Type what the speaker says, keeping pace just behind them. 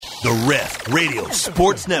The Ref Radio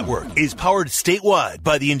Sports Network is powered statewide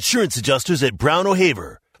by the insurance adjusters at Brown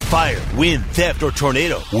O'Haver. Fire, wind, theft, or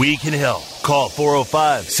tornado, we can help. Call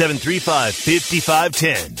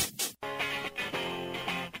 405-735-5510.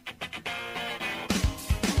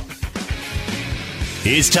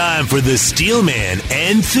 It's time for the Steelman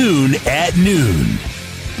and Thune at noon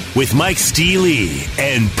with Mike Steely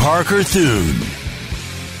and Parker Thune.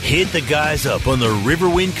 Hit the guys up on the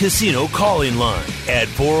Riverwind Casino calling line at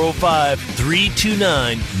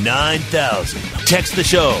 405-329-9000. Text the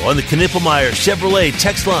show on the Knippelmeyer Chevrolet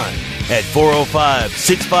text line at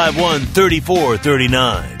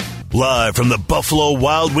 405-651-3439. Live from the Buffalo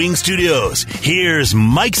Wild Wing Studios, here's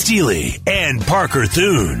Mike Steely and Parker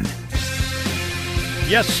Thune.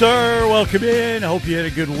 Yes, sir. Welcome in. I hope you had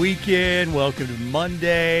a good weekend. Welcome to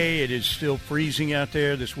Monday. It is still freezing out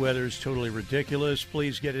there. This weather is totally ridiculous.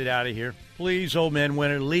 Please get it out of here. Please, old man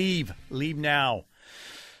winter, leave. Leave now.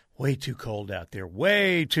 Way too cold out there.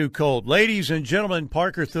 Way too cold. Ladies and gentlemen,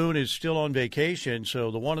 Parker Thune is still on vacation,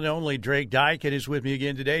 so the one and only Drake Dykin is with me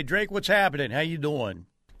again today. Drake, what's happening? How you doing?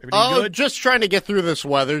 Everything good? Just trying to get through this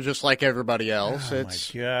weather just like everybody else. Oh,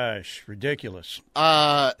 my gosh. Ridiculous.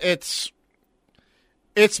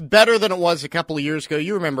 It's better than it was a couple of years ago.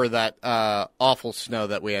 You remember that awful snow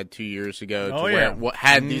that we had 2 years ago where it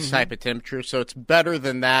had these type of temperatures. So it's better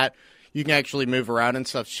than that. You can actually move around and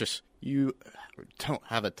stuff. It's just you don't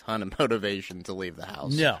have a ton of motivation to leave the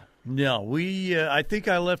house. No. I think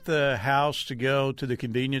I left the house to go to the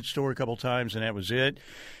convenience store a couple times, and that was it.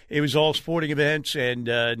 It was all sporting events and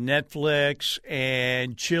Netflix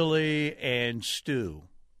and chili and stew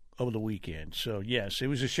over the weekend. So yes, it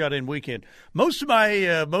was a shut-in weekend. Most of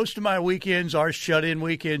my weekends are shut-in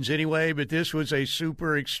weekends anyway, but this was a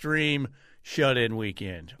super extreme shut-in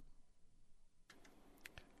weekend.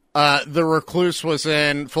 The recluse was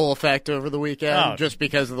in full effect over the weekend just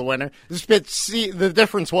because of the winter. But see, the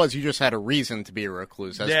difference was you just had a reason to be a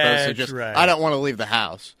recluse as opposed to just, right. I don't want to leave the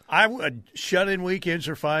house. Shut-in weekends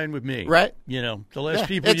are fine with me. Right. You know, the less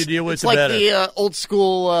people you deal with, the better. It's like the old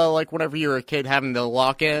school, like whenever you were a kid having to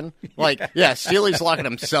lock in. Like, Steely's locking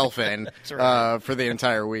himself in for the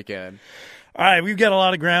entire weekend. All right, we've got a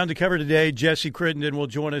lot of ground to cover today. Jesse Crittenden will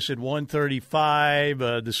join us at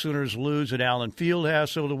 1:35. The Sooners lose at Allen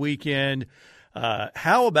Fieldhouse over the weekend.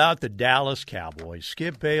 How about the Dallas Cowboys?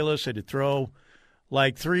 Skip Bayless had to throw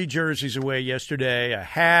like 3 jerseys away yesterday, a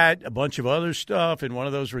hat, a bunch of other stuff, and one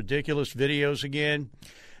of those ridiculous videos again.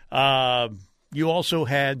 You also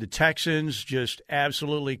had the Texans just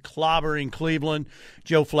absolutely clobbering Cleveland.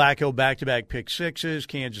 Joe Flacco back-to-back pick sixes.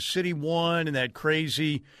 Kansas City won in that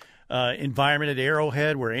crazy environment at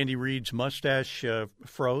Arrowhead where Andy Reid's mustache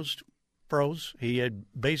froze. He had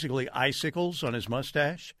basically icicles on his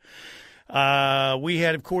mustache. We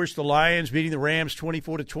had, of course, the Lions beating the Rams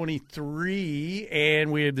 24-23,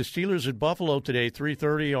 and we have the Steelers at Buffalo today,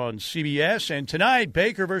 3:30 on CBS. And tonight,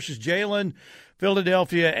 Baker versus Jalen,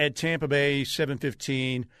 Philadelphia at Tampa Bay,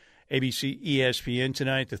 7:15, ABC, ESPN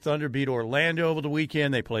tonight. The Thunder beat Orlando over the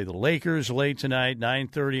weekend. They play the Lakers late tonight,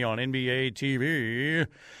 9:30 on NBA TV.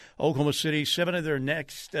 Oklahoma City, 7 of their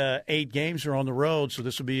next 8 games are on the road, so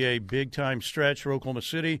this will be a big-time stretch for Oklahoma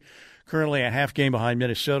City. Currently a half game behind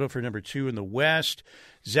Minnesota for number 2 in the West.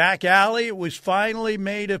 Zach Alley was finally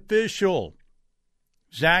made official.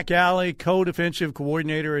 Zach Alley, co-defensive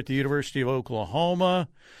coordinator at the University of Oklahoma.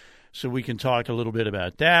 So we can talk a little bit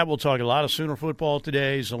about that. We'll talk a lot of Sooner football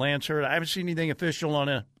today. As Lance heard, I haven't seen anything official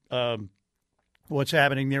on what's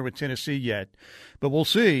happening there with Tennessee yet, but we'll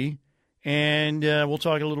see. And we'll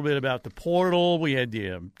talk a little bit about the portal. We had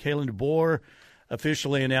Kalen DeBoer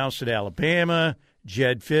officially announced at Alabama.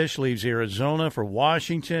 Jed Fish leaves Arizona for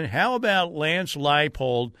Washington. How about Lance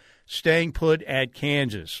Leipold staying put at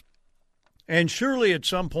Kansas? And surely at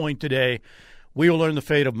some point today, we will learn the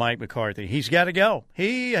fate of Mike McCarthy. He's got to go.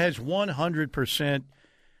 He has 100%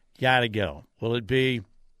 got to go. Will it be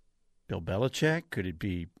Bill Belichick? Could it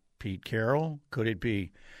be Pete Carroll? Could it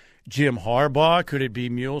be Jim Harbaugh? Could it be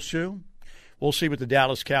Muleshoe? We'll see what the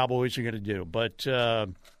Dallas Cowboys are going to do. But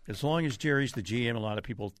as long as Jerry's the GM, a lot of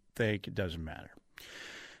people think it doesn't matter.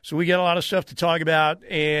 So we got a lot of stuff to talk about.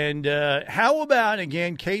 And how about,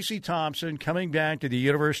 again, Casey Thompson coming back to the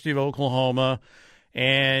University of Oklahoma.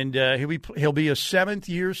 And he'll be a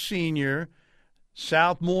 7th-year senior.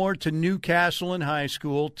 Southmore to Newcastle in high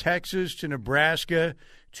school. Texas to Nebraska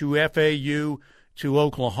to FAU to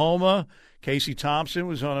Oklahoma. Casey Thompson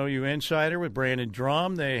was on OU Insider with Brandon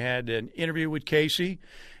Drum. They had an interview with Casey.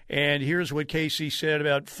 And here's what Casey said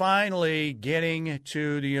about finally getting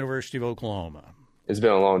to the University of Oklahoma. It's been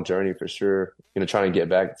a long journey for sure, trying to get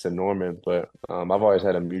back to Norman. But I've always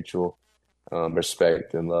had a mutual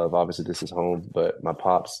respect and love. Obviously, this is home, but my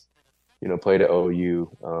pops, played at OU.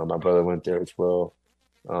 My brother went there as well.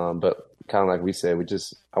 But kind of like we said,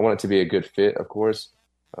 I want it to be a good fit, of course,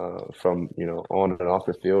 from, on and off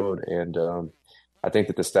the field. And I think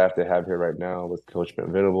that the staff they have here right now with Coach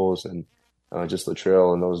Ben Venables and just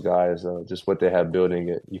Latrell and those guys, just what they have building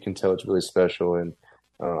it, you can tell it's really special. And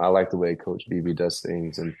I like the way Coach BB does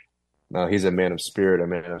things. And he's a man of spirit, a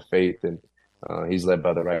man of faith, and he's led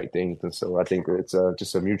by the right things. And so I think it's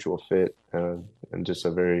just a mutual fit and just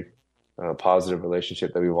a very positive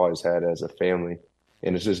relationship that we've always had as a family.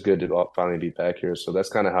 And it's just good to finally be back here. So that's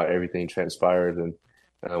kind of how everything transpired and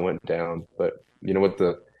went down. But,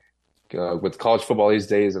 with college football these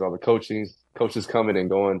days and all the coaches coming and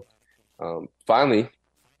going, finally,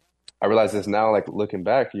 I realize this now, like looking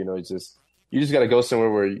back, you just got to go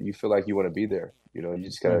somewhere where you feel like you want to be there. You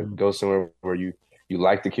just got to go somewhere where you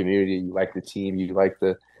like the community, you like the team, you like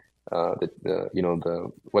what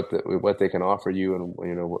they can offer you, and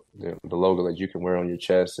the logo that you can wear on your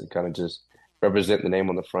chest and kind of just represent the name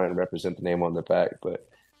on the front and represent the name on the back. But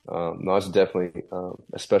no, it's definitely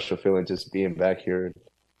a special feeling just being back here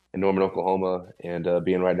in Norman, Oklahoma, and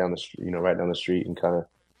being right down the street, and kind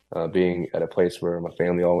of being at a place where my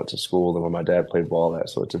family all went to school and where my dad played ball at.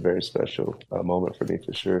 So it's a very special moment for me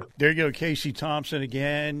for sure. There you go, Casey Thompson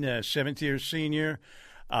again, seventh-year senior.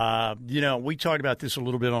 We talked about this a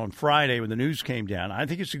little bit on Friday when the news came down. I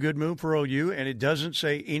think it's a good move for OU, and it doesn't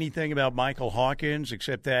say anything about Michael Hawkins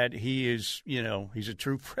except that he is, he's a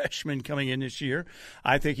true freshman coming in this year.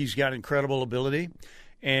 I think he's got incredible ability.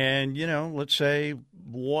 And, let's say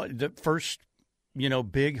the first,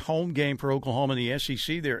 big home game for Oklahoma in the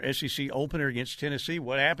SEC, their SEC opener against Tennessee.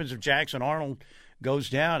 What happens if Jackson Arnold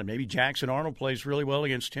goes down? And maybe Jackson Arnold plays really well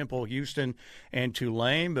against Temple, Houston, and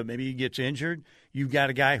Tulane, but maybe he gets injured. You've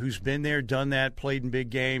got a guy who's been there, done that, played in big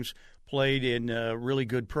games, played in really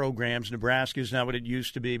good programs. Nebraska is not what it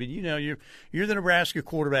used to be, but you're the Nebraska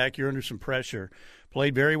quarterback. You're under some pressure.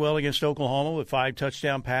 Played very well against Oklahoma with 5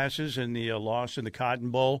 touchdown passes in the loss in the Cotton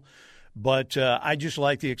Bowl. But I just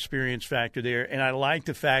like the experience factor there, and I like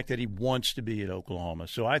the fact that he wants to be at Oklahoma.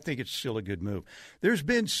 So I think it's still a good move. There's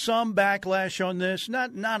been some backlash on this,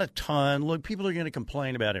 not a ton. Look, people are going to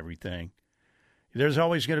complain about everything. There's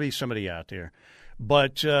always going to be somebody out there.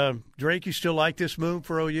 But, Drake, you still like this move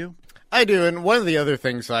for OU? I do, and one of the other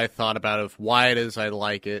things I thought about of why it is I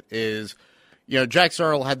like it is, Jackson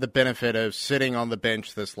Arnold had the benefit of sitting on the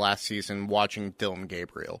bench this last season watching Dylan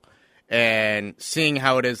Gabriel and seeing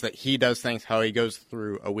how it is that he does things, how he goes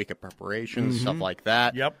through a week of preparation, stuff like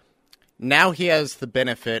that. Yep. Now he has the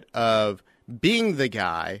benefit of being the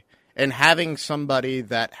guy and having somebody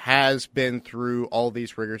that has been through all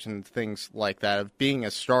these rigors and things like that, of being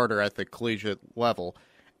a starter at the collegiate level,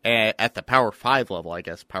 at the Power 5 level, I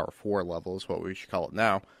guess Power 4 level is what we should call it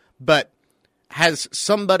now, but has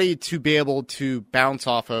somebody to be able to bounce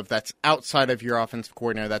off of that's outside of your offensive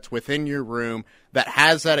coordinator, that's within your room, that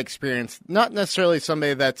has that experience, not necessarily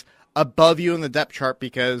somebody that's above you in the depth chart,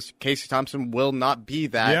 because Casey Thompson will not be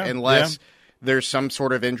that unless there's some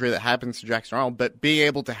sort of injury that happens to Jackson Arnold, but being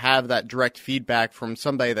able to have that direct feedback from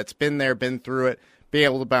somebody that's been there, been through it, be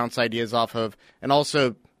able to bounce ideas off of, and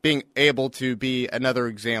also being able to be another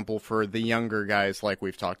example for the younger guys like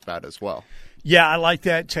we've talked about as well. Yeah, I like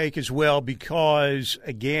that take as well because,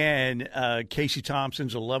 again, Casey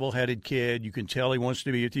Thompson's a level-headed kid. You can tell he wants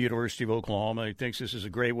to be at the University of Oklahoma. He thinks this is a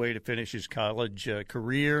great way to finish his college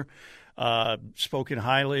career. Spoken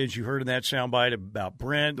highly, as you heard in that soundbite, about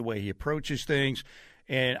Brent, the way he approaches things.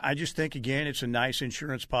 And I just think, again, it's a nice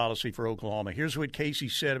insurance policy for Oklahoma. Here's what Casey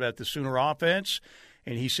said about the Sooner offense,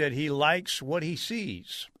 and he said he likes what he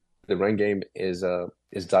sees. The run game is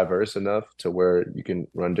diverse enough to where you can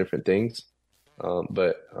run different things.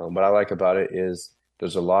 But what I like about it is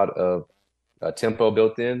there's a lot of tempo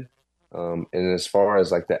built in. And as far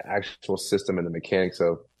as like the actual system and the mechanics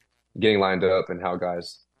of getting lined up and how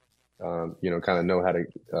guys, kind of know how to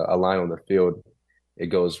align on the field, it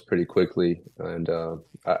goes pretty quickly. And what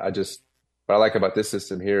I like about this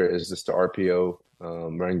system here is just the RPO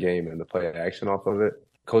run game and the play action off of it.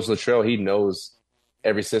 Coach Latrell, he knows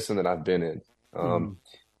every system that I've been in.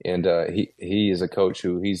 And he is a coach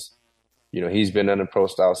who he's been in the pro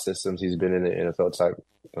style systems. He's been in the NFL type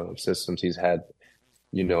systems. He's had,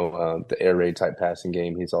 the air raid type passing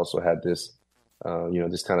game. He's also had this,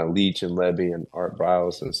 this kind of Leach and Levy and Art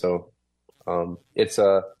Briles. And so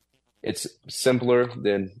it's simpler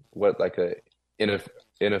than what like a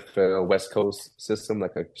NFL West Coast system,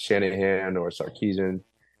 like a Shanahan or Sarkisian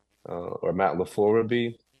or Matt LaFleur would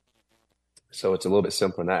be. So it's a little bit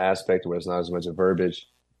simpler in that aspect where it's not as much of verbiage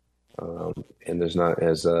and there's not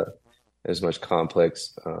as as much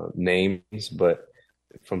complex names, but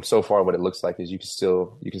from so far, what it looks like is you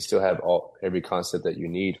can still have every concept that you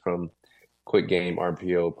need, from quick game,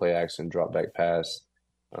 RPO, play action, drop back pass.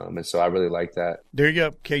 And so I really like that. There you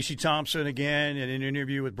go. Casey Thompson again in an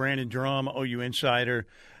interview with Brandon Drum, OU Insider,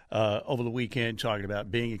 over the weekend, talking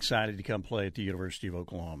about being excited to come play at the University of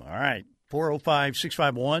Oklahoma. All right.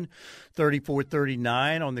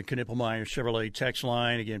 405-651-3439 on the Knippelmeyer Chevrolet text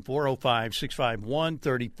line. Again,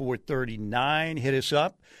 405-651-3439. Hit us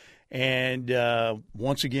up. And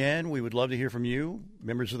once again, we would love to hear from you.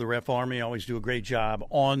 Members of the Ref Army always do a great job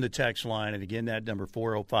on the text line. And again, that number,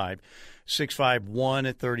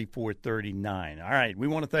 405-651-3439. All right, we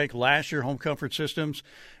want to thank Lasher Home Comfort Systems.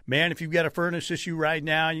 Man, if you've got a furnace issue right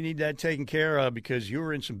now, you need that taken care of because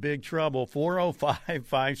you're in some big trouble.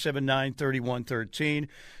 405-579-3113.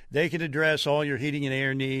 They can address all your heating and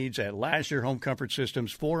air needs at Lasher Home Comfort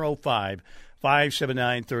Systems,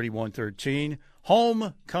 405-579-3113.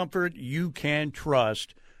 Home comfort you can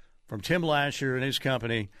trust from Tim Lasher and his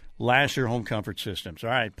company, Lasher Home Comfort Systems. All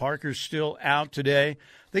right, Parker's still out today. I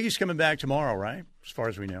think he's coming back tomorrow, right, as far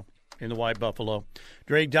as we know, in the White Buffalo.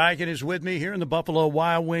 Drake Dykin is with me here in the Buffalo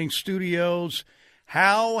Wild Wings studios.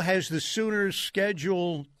 How has the Sooners'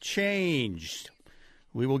 schedule changed?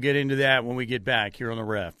 We will get into that when we get back here on the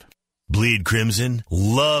Ref. Bleed Crimson?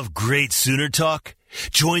 Love great Sooner talk?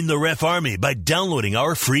 Join the Ref Army by downloading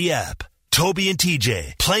our free app. Toby and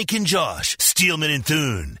TJ, Plank and Josh, Steelman and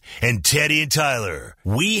Thune, and Teddy and Tyler.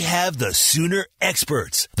 We have the Sooner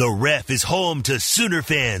experts. The Ref is home to Sooner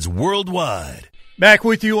fans worldwide. Back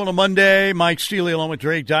with you on a Monday. Mike Steele along with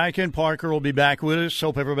Drake Dykin. Parker will be back with us.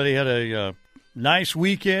 Hope everybody had a nice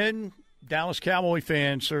weekend. Dallas Cowboy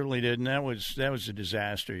fans certainly did, and that was a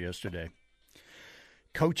disaster yesterday.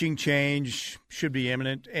 Coaching change should be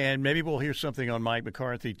imminent, and maybe we'll hear something on Mike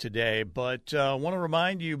McCarthy today. But I want to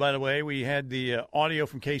remind you, by the way, we had the audio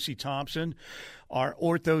from Casey Thompson, our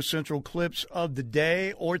Ortho Central clips of the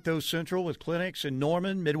day. Ortho Central with clinics in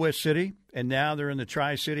Norman, Midwest City, and now they're in the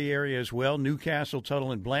Tri-City area as well. Newcastle,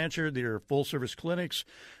 Tuttle, and Blanchard, their full-service clinics,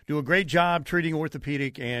 do a great job treating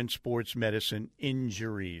orthopedic and sports medicine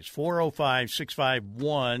injuries.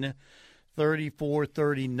 405-651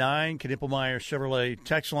 3439, Knippelmeyer Chevrolet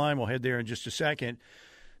text line. We'll head there in just a second.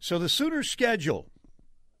 So the Sooners' schedule,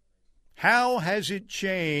 how has it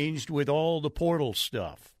changed with all the portal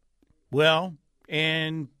stuff? Well,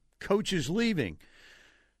 and coaches leaving.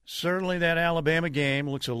 Certainly that Alabama game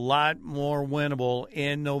looks a lot more winnable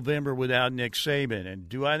in November without Nick Saban. And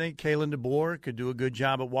do I think Kalen DeBoer could do a good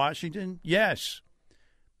job at Washington? Yes,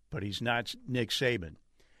 but he's not Nick Saban.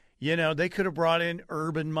 You know, they could have brought in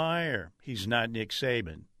Urban Meyer. He's not Nick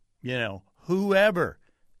Saban. You know, whoever.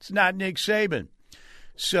 It's not Nick Saban.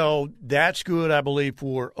 So that's good, I believe,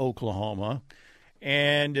 for Oklahoma.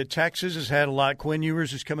 And Texas has had a lot. Quinn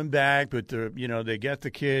Ewers is coming back, but they got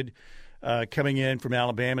the kid coming in from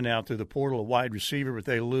Alabama now through the portal, a wide receiver, but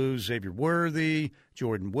they lose Xavier Worthy,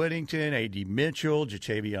 Jordan Whittington, A.D. Mitchell,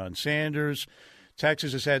 Jatavion Sanders.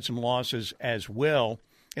 Texas has had some losses as well,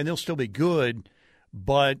 and they'll still be good.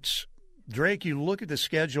 But, Drake, you look at the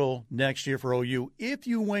schedule next year for OU. If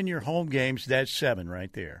you win your home games, that's 7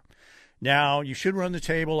 right there. Now, you should run the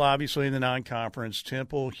table, obviously, in the non-conference.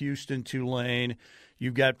 Temple, Houston, Tulane.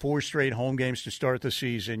 You've got 4 straight home games to start the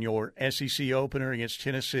season. Your SEC opener against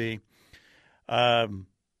Tennessee. And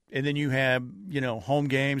then you have, home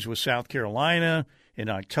games with South Carolina in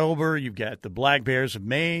October. You've got the Black Bears of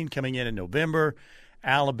Maine coming in November.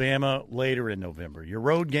 Alabama later in November. Your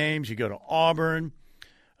road games, you go to Auburn.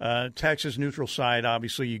 Texas neutral side,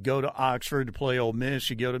 obviously. You go to Oxford to play Ole Miss.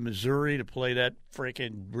 You go to Missouri to play that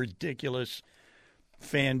freaking ridiculous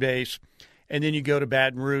fan base. And then you go to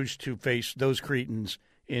Baton Rouge to face those Cretans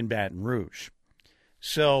in Baton Rouge.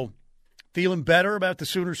 So feeling better about the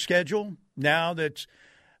Sooners' schedule now that,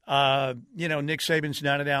 Nick Saban's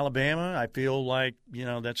not at Alabama. I feel like,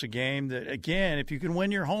 that's a game that, again, if you can win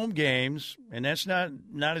your home games, and that's not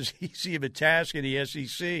as easy of a task in the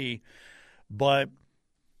SEC, but –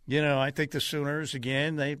 I think the Sooners,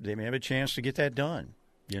 again, they may have a chance to get that done,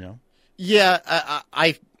 Yeah,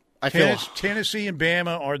 I feel Tennessee and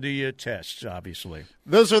Bama are the tests, obviously.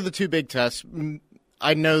 Those are the 2 big tests.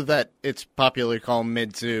 I know that it's popularly called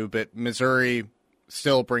Mizzou, but Missouri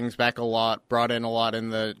still brings back a lot, brought in a lot in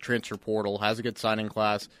the transfer portal, has a good signing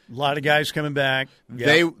class. A lot of guys coming back.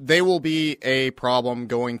 Yep. They will be a problem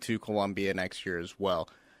going to Columbia next year as well.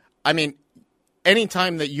 I mean,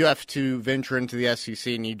 anytime that you have to venture into the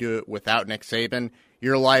SEC and you do it without Nick Saban,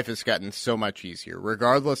 your life has gotten so much easier,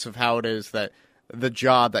 regardless of how it is that the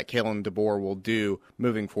job that Kalen DeBoer will do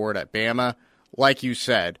moving forward at Bama. Like you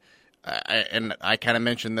said, and I kind of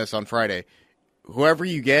mentioned this on Friday, whoever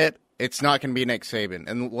you get, it's not going to be Nick Saban.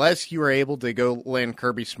 Unless you are able to go land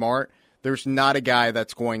Kirby Smart, there's not a guy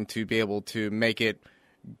that's going to be able to make it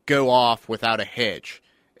go off without a hitch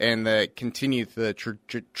and continue the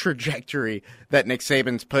trajectory that Nick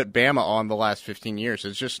Saban's put Bama on the last 15 years.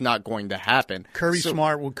 It's just not going to happen. Kirby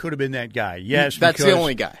Smart could have been that guy. Yes, that's the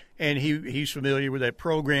only guy. And he's familiar with that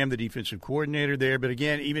program, the defensive coordinator there. But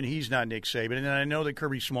again, even he's not Nick Saban. And I know that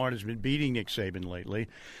Kirby Smart has been beating Nick Saban lately.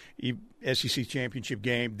 SEC championship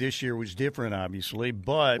game this year was different, obviously.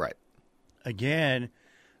 But, again,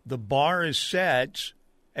 the bar is set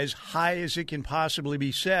as high as it can possibly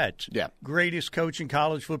be set. Yeah. Greatest coach in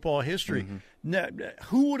college football history. Now,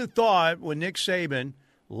 who would have thought when Nick Saban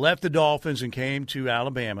left the Dolphins and came to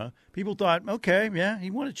Alabama, people thought, okay, yeah, he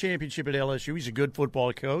won a championship at LSU. He's a good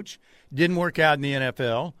football coach. Didn't work out in the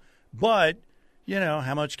NFL. But,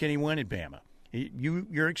 how much can he win at Bama?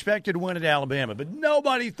 You're expected to win at Alabama, but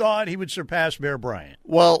nobody thought he would surpass Bear Bryant.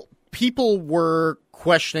 Well, people were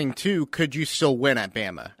questioning, too, could you still win at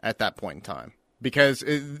Bama at that point in time? Because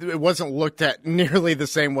it wasn't looked at nearly the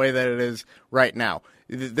same way that it is right now.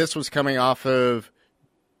 This was coming off of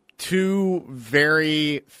 2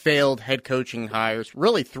 very failed head coaching hires,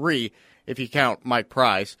 really 3 if you count Mike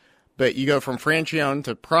Price. But you go from Franchione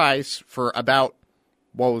to Price for about,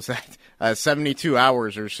 72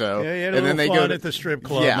 hours or so. Yeah, he had a little fun at the strip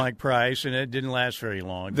club, Mike Price, and it didn't last very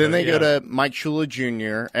long. Then they go to Mike Shula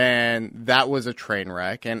Jr., and that was a train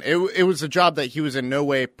wreck. And it was a job that he was in no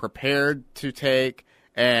way prepared to take,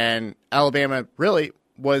 and Alabama really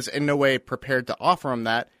was in no way prepared to offer him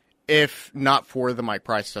that, if not for the Mike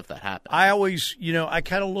Price stuff that happened. I always, I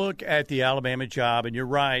kind of look at the Alabama job, and you're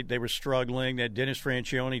right, they were struggling. That Dennis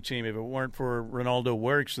Franchione team, if it weren't for Ronaldo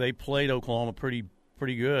Works, they played Oklahoma pretty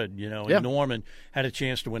good, and Norman had a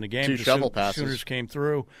chance to win the game. 2 shovel passes. Sooners came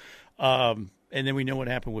through. And then we know what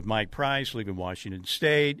happened with Mike Price leaving Washington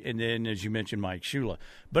State, and then, as you mentioned, Mike Shula.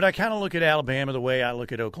 But I kind of look at Alabama the way I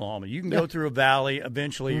look at Oklahoma. You can go through a valley.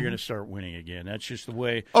 Eventually, you're going to start winning again. That's just the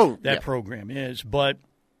way that program is. But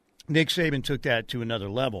Nick Saban took that to another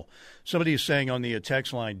level. Somebody is saying on the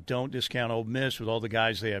text line, don't discount Ole Miss with all the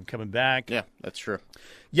guys they have coming back. Yeah, that's true.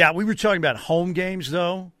 Yeah, we were talking about home games,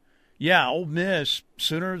 though. Yeah, Ole Miss,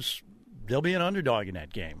 Sooners, they'll be an underdog in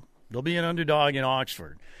that game. They'll be an underdog in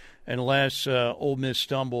Oxford unless Ole Miss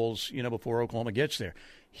stumbles, before Oklahoma gets there.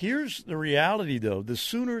 Here's the reality, though. The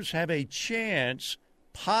Sooners have a chance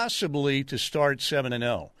possibly to start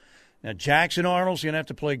 7-0. Now, Jackson Arnold's going to have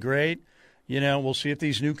to play great. We'll see if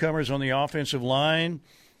these newcomers on the offensive line,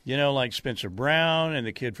 like Spencer Brown and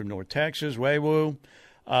the kid from North Texas, Weiwu,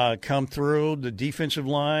 come through. The defensive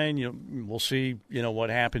line, we'll see, what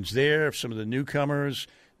happens there. If some of the newcomers,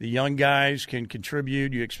 the young guys can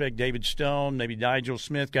contribute. You expect David Stone, maybe Nigel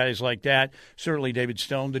Smith, guys like that. Certainly David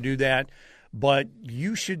Stone to do that. But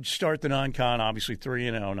you should start the non-con, obviously,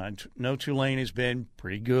 3-0. No, Tulane has been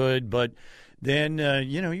pretty good, but then,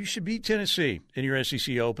 you should beat Tennessee in your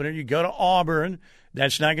SEC opener. You go to Auburn.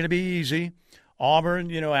 That's not going to be easy.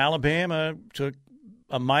 Auburn, Alabama took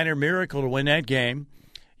a minor miracle to win that game,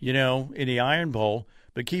 in the Iron Bowl.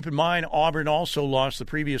 But keep in mind, Auburn also lost the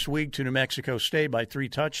previous week to New Mexico State by 3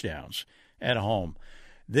 touchdowns at home.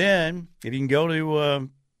 Then, if you can go to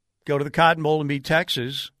the Cotton Bowl and beat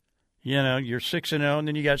Texas, you're 6-0, and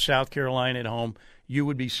then you got South Carolina at home. You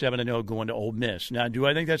would be 7-0 going to Ole Miss. Now, do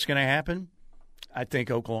I think that's going to happen? I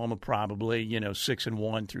think Oklahoma probably,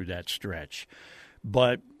 6-1 through that stretch.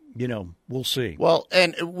 But, we'll see. Well,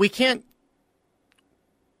 and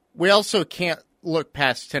we also can't look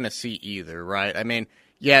past Tennessee either, right? I mean,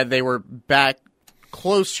 yeah, they were back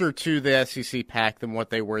closer to the SEC pack than what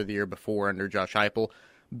they were the year before under Josh Heupel.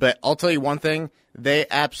 But I'll tell you one thing, they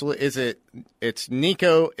absolutely it's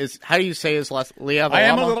Nico, how do you say his last, Liavalama? I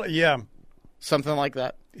am a little, yeah. Something like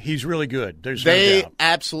that. He's really good. There's no doubt.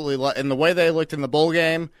 Absolutely, and the way they looked in the bowl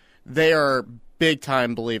game, they are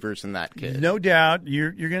big-time believers in that kid. No doubt.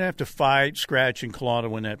 You're going to have to fight, scratch, and claw to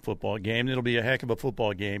win that football game. It'll be a heck of a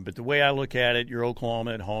football game. But the way I look at it, you're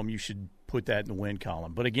Oklahoma at home. You should put that in the win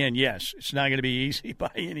column. But, again, yes, it's not going to be easy by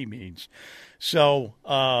any means. So,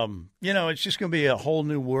 it's just going to be a whole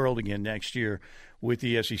new world again next year with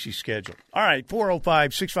the SEC schedule. All right,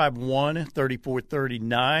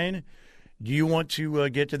 405-651-3439. Do you want to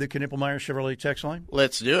get to the Knippelmeyer Chevrolet text line?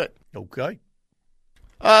 Let's do it. Okay.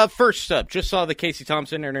 First up, just saw the Casey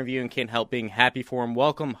Thompson interview and can't help being happy for him.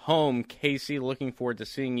 Welcome home, Casey. Looking forward to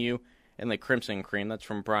seeing you in the Crimson Cream. That's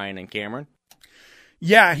from Brian and Cameron.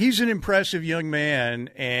 Yeah, he's an impressive young man,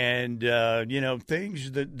 and,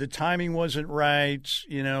 the timing wasn't right,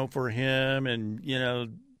 for him,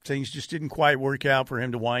 and, things just didn't quite work out for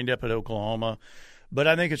him to wind up at Oklahoma. But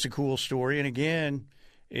I think it's a cool story. And again,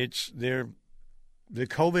 the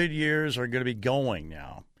COVID years are going to be going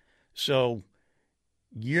now. So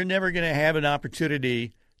you're never going to have an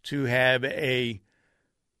opportunity to have a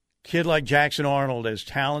kid like Jackson Arnold, as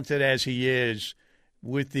talented as he is,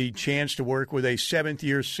 with the chance to work with a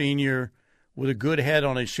seventh-year senior with a good head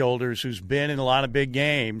on his shoulders who's been in a lot of big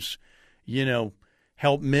games,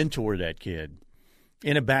 help mentor that kid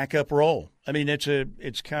in a backup role. I mean,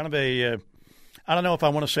 it's kind of a I don't know if I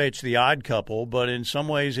want to say it's the odd couple, but in some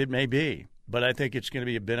ways it may be. But I think it's going to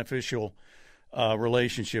be a beneficial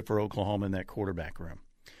relationship for Oklahoma in that quarterback room.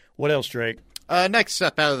 What else, Drake? Next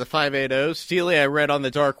up out of the 580, Steely, I read on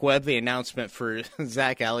the dark web the announcement for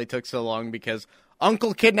Zach Alley took so long because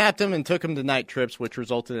Uncle kidnapped him and took him to night trips, which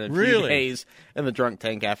resulted in a few days in the drunk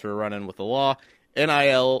tank after a run-in with the law.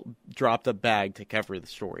 NIL dropped a bag to cover the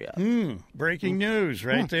story up. Breaking news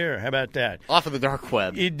right there. How about that? Off of the dark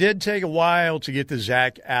web. It did take a while to get the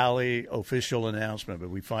Zach Alley official announcement, but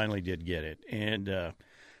we finally did get it. And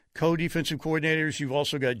co-defensive coordinators, you've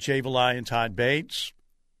also got Jay Valai and Todd Bates.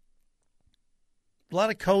 A lot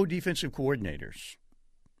of co-defensive coordinators,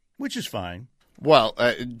 which is fine. Well,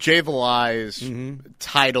 Jay Valai's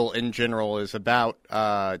title in general is about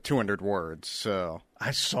 200 words. So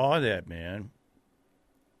I saw that, man.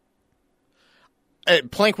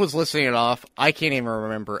 Plank was listing it off. I can't even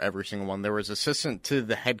remember every single one. There was assistant to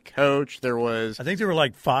the head coach. There was... I think there were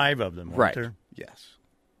like 5 of them, weren't there? Yes.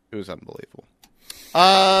 It was unbelievable.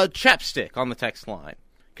 Chapstick on the text line.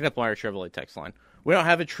 Knippelmeyer Chevrolet text line. We don't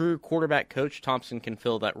have a true quarterback coach. Thompson can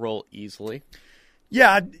fill that role easily.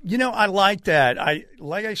 Yeah, I like that.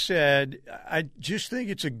 Like I said, I just think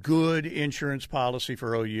it's a good insurance policy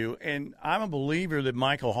for OU, and I'm a believer that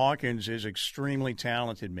Michael Hawkins is extremely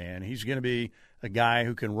talented, man. He's going to be a guy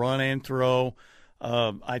who can run and throw.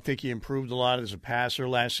 I think he improved a lot as a passer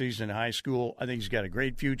last season in high school. I think he's got a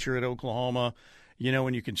great future at Oklahoma.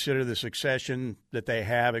 When you consider the succession that they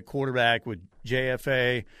have at quarterback with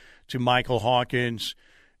JFA to Michael Hawkins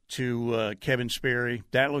to Kevin Sperry,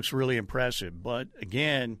 that looks really impressive. But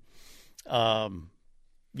again,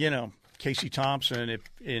 Casey Thompson, if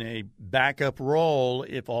in a backup role,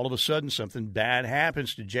 if all of a sudden something bad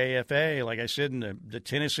happens to JFA, like I said in the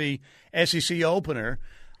Tennessee SEC opener,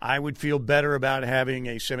 I would feel better about having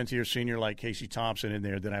a seventh-year senior like Casey Thompson in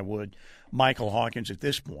there than I would Michael Hawkins at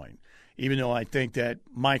this point, even though I think that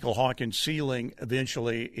Michael Hawkins' ceiling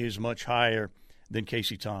eventually is much higher than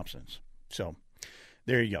Casey Thompson's. So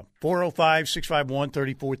there you go.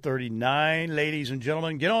 405-651-3439. Ladies and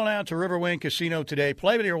gentlemen, get on out to Riverwind Casino today.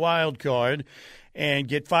 Play with your wild card and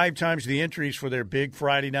get 5 times the entries for their big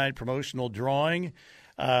Friday night promotional drawing.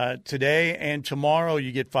 Today and tomorrow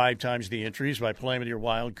you get 5 times the entries by playing with your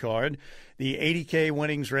wild card. The 80K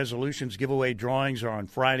winnings resolutions giveaway drawings are on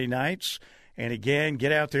Friday nights. And again,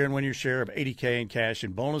 get out there and win your share of 80K in cash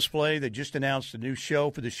and bonus play. They just announced a new show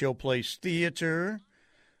for the Showplace Theater.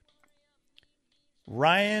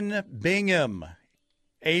 Ryan Bingham,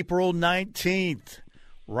 April 19th.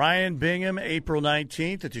 Ryan Bingham, April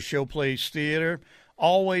 19th at the Showplace Theater.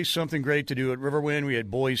 Always something great to do at Riverwind. We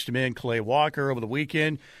had Boys to Men, Clay Walker over the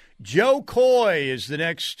weekend. Joe Coy is the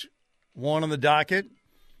next one on the docket.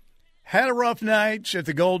 Had a rough night at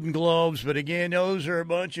the Golden Globes, but again, those are a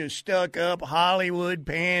bunch of stuck-up Hollywood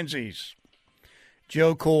pansies.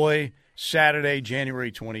 Joe Coy, Saturday,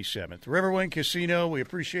 January 27th. Riverwind Casino, we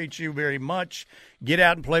appreciate you very much. Get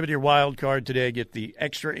out and play with your wild card today. Get the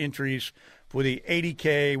extra entries for the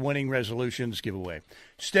 80K winning resolutions giveaway.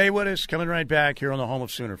 Stay with us. Coming right back here on the home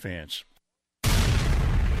of Sooner fans.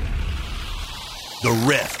 The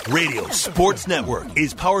Ref Radio Sports Network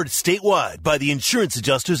is powered statewide by the insurance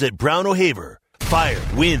adjusters at Brown O'Haver. Fire,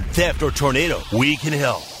 wind, theft, or tornado, we can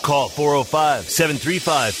help. Call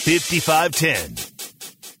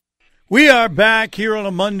 405-735-5510. We are back here on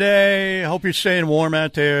a Monday. Hope you're staying warm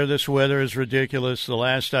out there. This weather is ridiculous. The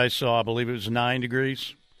last I saw, I believe it was 9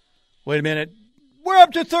 degrees. Wait a minute. We're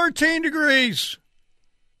up to 13 degrees.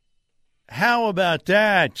 How about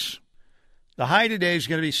that? The high today is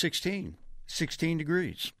going to be 16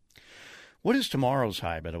 degrees. What is tomorrow's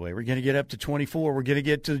high, by the way? We're going to get up to 24. We're going to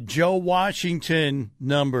get to Joe Washington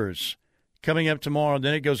numbers coming up tomorrow.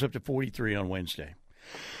 Then it goes up to 43 on Wednesday.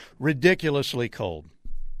 Ridiculously cold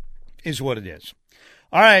is what it is.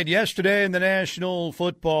 All right, yesterday in the National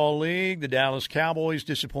Football League, the Dallas Cowboys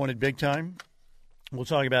disappointed big time. We'll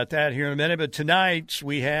talk about that here in a minute. But tonight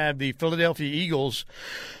we have the Philadelphia Eagles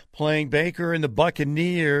playing Baker and the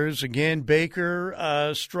Buccaneers. Again,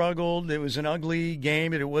 Baker struggled. It was an ugly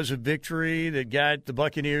game, and it was a victory that got the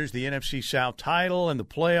Buccaneers the NFC South title and the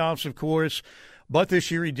playoffs, of course. But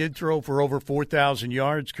this year he did throw for over 4,000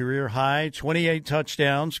 yards, career high, 28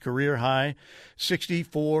 touchdowns, career high,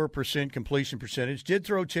 64% completion percentage. Did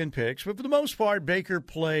throw 10 picks, but for the most part, Baker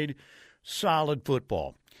played solid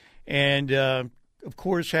football. And, of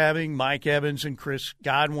course, having Mike Evans and Chris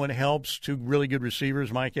Godwin helps. Two really good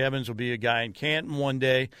receivers. Mike Evans will be a guy in Canton one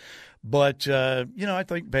day. But, I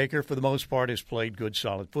think Baker, for the most part, has played good,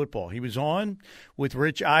 solid football. He was on with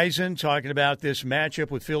Rich Eisen talking about this matchup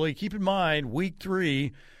with Philly. Keep in mind, Week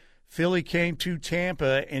 3, Philly came to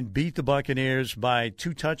Tampa and beat the Buccaneers by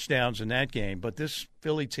 2 touchdowns in that game. But this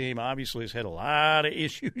Philly team obviously has had a lot of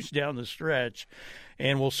issues down the stretch.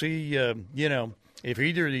 And we'll see, if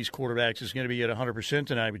either of these quarterbacks is going to be at 100%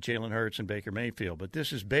 tonight with Jalen Hurts and Baker Mayfield. But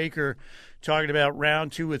this is Baker talking about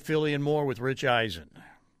round 2 with Philly and more with Rich Eisen.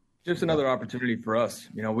 Just another opportunity for us.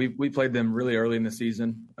 We played them really early in the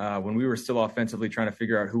season when we were still offensively trying to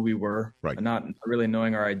figure out who we were, right, and not really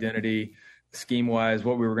knowing our identity, scheme-wise,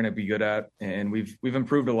 what we were going to be good at, and we've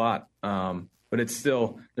improved a lot. But they're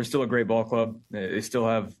still a great ball club. They still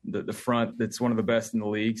have the front that's one of the best in the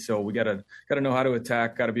league. So we gotta know how to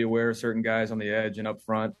attack. Got to be aware of certain guys on the edge and up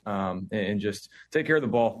front, and just take care of the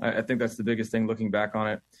ball. I think that's the biggest thing. Looking back on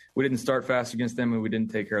it, we didn't start fast against them, and we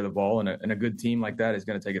didn't take care of the ball. And a good team like that is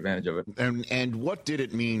going to take advantage of it. And what did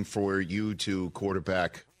it mean for you to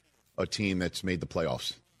quarterback a team that's made the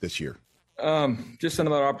playoffs this year? Just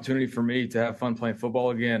another opportunity for me to have fun playing football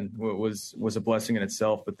again was a blessing in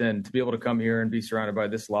itself. But then to be able to come here and be surrounded by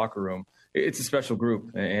this locker room, it's a special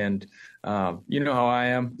group. And you know how I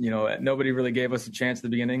am. Nobody really gave us a chance at the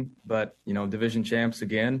beginning, but division champs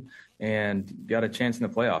again, and got a chance in the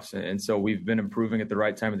playoffs. And so we've been improving at the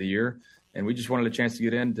right time of the year. And we just wanted a chance to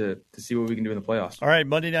get in to see what we can do in the playoffs. All right,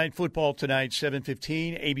 Monday Night Football tonight,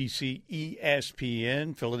 7:15, ABC,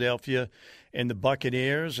 ESPN, Philadelphia and the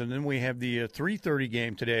Buccaneers. And then we have the 3:30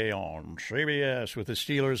 game today on CBS with the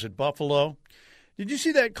Steelers at Buffalo. Did you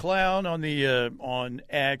see that clown on the on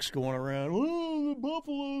X going around, oh, the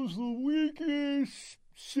Buffalo's the weakest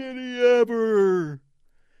city ever?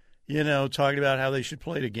 Talking about how they should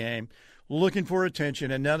play the game. Looking for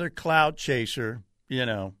attention, another clout chaser,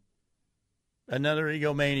 another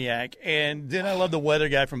egomaniac. And then I love the weather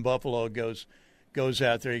guy from Buffalo goes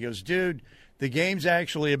out there. He goes, dude, the game's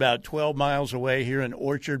actually about 12 miles away here in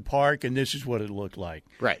Orchard Park, and this is what it looked like.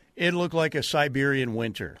 Right. It looked like a Siberian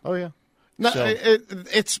winter. Oh, yeah. No,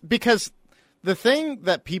 it's because the thing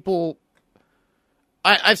that people –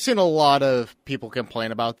 I've seen a lot of people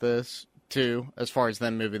complain about this, too, as far as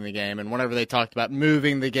them moving the game. And whenever they talked about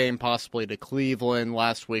moving the game possibly to Cleveland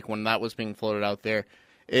last week when that was being floated out there,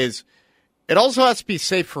 is – it also has to be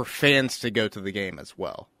safe for fans to go to the game as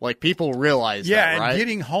well. Like, people realize that, right? Yeah, and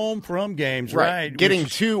getting home from games, right? Getting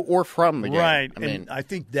to or from the game. Right, I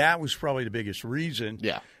think that was probably the biggest reason.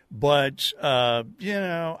 Yeah. But,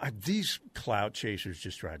 these clout chasers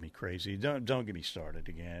just drive me crazy. Don't get me started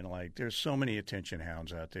again. Like, there's so many attention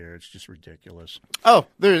hounds out there. It's just ridiculous. Oh,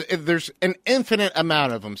 there's an infinite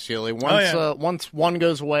amount of them, Steely. Once one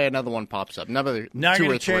goes away, another one pops up. Another Not two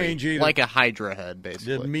gonna or three. Change either. Like a Hydra head,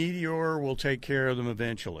 basically. The meteor will take care of them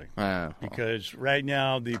eventually. Because right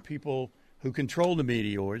now, the people who control the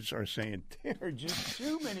meteors are saying there are just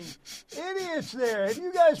too many idiots there. Have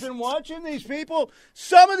you guys been watching these people?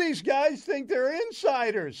 Some of these guys think they're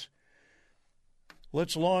insiders.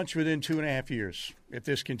 Let's launch within 2.5 years if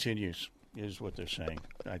this continues, is what they're saying,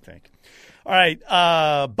 I think. All right.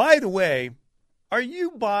 By the way, are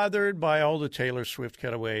you bothered by all the Taylor Swift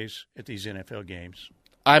cutaways at these NFL games?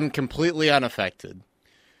 I'm completely unaffected.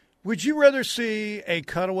 Would you rather see a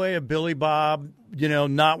cutaway of Billy Bob,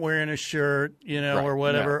 not wearing a shirt, right, or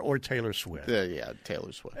whatever, or Taylor Swift? Yeah,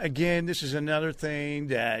 Taylor Swift. Again, this is another thing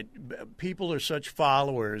that people are such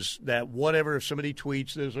followers that whatever, if somebody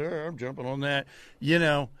tweets this, I'm jumping on that,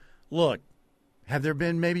 look, have there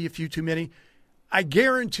been maybe a few too many? I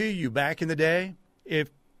guarantee you back in the day,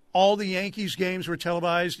 if all the Yankees games were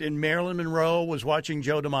televised and Marilyn Monroe was watching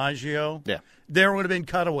Joe DiMaggio, there would have been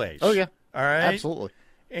cutaways. Oh, yeah. All right? Absolutely.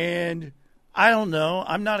 And I don't know.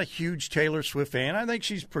 I'm not a huge Taylor Swift fan. I think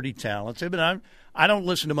she's pretty talented, but I don't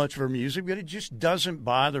listen to much of her music, but it just doesn't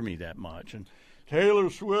bother me that much. And Taylor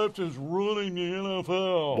Swift is ruling the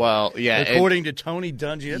NFL. Well, yeah. According to Tony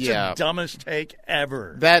Dungy, that's the dumbest take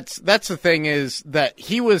ever. That's the thing is that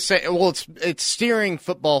he was saying, well, it's steering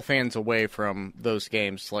football fans away from those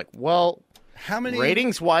games. Like, well, how many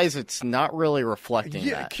ratings-wise, it's not really reflecting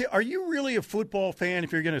that. Are you really a football fan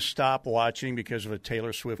if you're going to stop watching because of a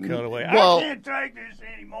Taylor Swift cutaway? Well, I can't take this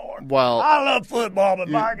anymore. Well, I love football,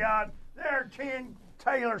 but by God, there are 10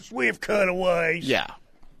 Taylor Swift cutaways. Yeah.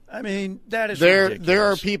 I mean, that is ridiculous. There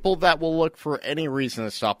are people that will look for any reason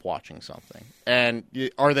to stop watching something. And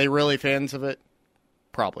are they really fans of it?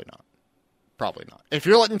 Probably not. Probably not. If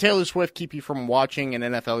you're letting Taylor Swift keep you from watching an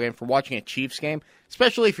NFL game, from watching a Chiefs game,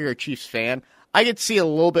 especially if you're a Chiefs fan, I could see a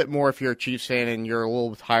little bit more if you're a Chiefs fan and you're a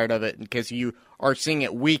little tired of it because you are seeing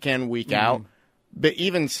it week in, week out. But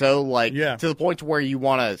even so, to the point to where you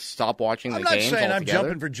want to stop watching the games altogether. I'm not saying I'm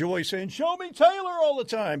jumping for joy saying, show me Taylor all the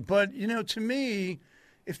time. But, to me,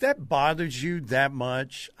 if that bothers you that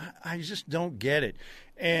much, I just don't get it.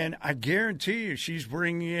 And I guarantee you she's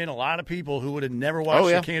bringing in a lot of people who would have never watched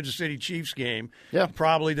the Kansas City Chiefs game,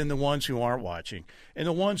 probably than the ones who aren't watching. And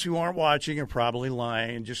the ones who aren't watching are probably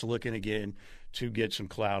lying and just looking again to get some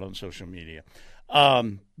clout on social media.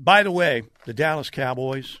 By the way, the Dallas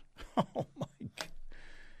Cowboys, oh, my God.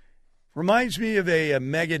 Reminds me of a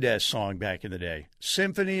Megadeth song back in the day,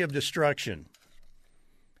 Symphony of Destruction.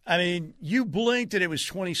 I mean, you blinked and it was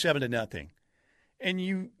 27-0. And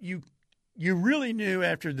you really knew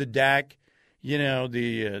after the Dak,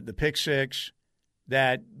 the pick six,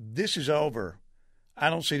 that this is over. I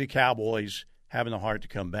don't see the Cowboys having the heart to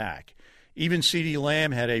come back. Even CeeDee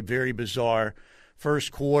Lamb had a very bizarre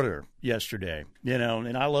first quarter yesterday,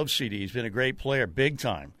 and I love CeeDee. He's been a great player, big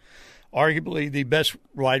time. Arguably the best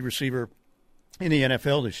wide receiver in the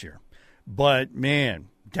NFL this year. But, man,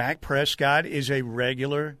 Dak Prescott is a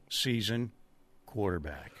regular season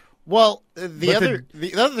quarterback. Well, the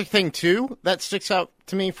other thing, too, that sticks out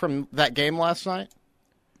to me from that game last night.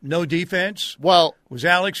 No defense? Well, was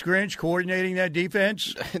Alex Grinch coordinating that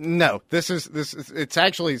defense? No. It's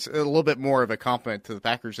actually a little bit more of a compliment to the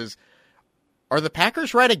Packers. Are the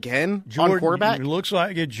Packers right again on quarterback? It looks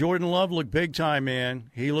like it. Jordan Love looked big time, man.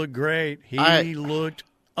 He looked great. He looked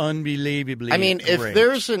unbelievably great. If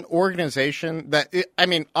there's an organization that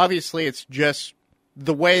obviously it's just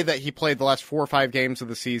the way that he played the last 4 or 5 games of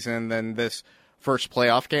the season than this first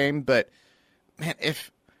playoff game. But, man,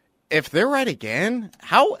 if they're right again,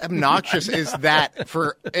 how obnoxious is that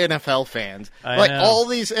for NFL fans? All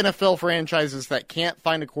these NFL franchises that can't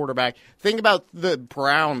find a quarterback. Think about the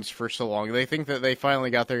Browns for so long. They think that they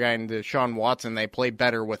finally got their guy into Deshaun Watson. They play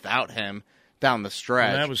better without him down the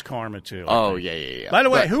stretch. And that was karma, too. Oh, yeah. By the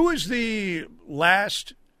way, who was the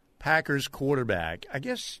last Packers quarterback? I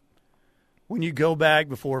guess when you go back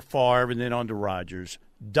before Favre and then on to Rodgers,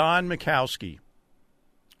 Don Majkowski.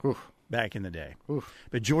 Oof. Back in the day. Oof.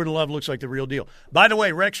 But Jordan Love looks like the real deal. By the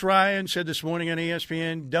way, Rex Ryan said this morning on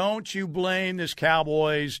ESPN, don't you blame this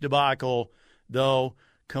Cowboys debacle, though,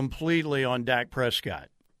 completely on Dak Prescott.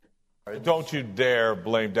 Don't you dare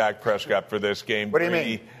blame Dak Prescott for this game. What do you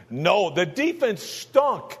mean? No, the defense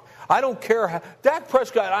stunk. I don't care how. Dak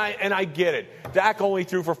Prescott, I get it. Dak only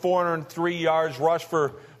threw for 403 yards, rushed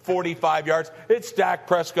for 45 yards. It's Dak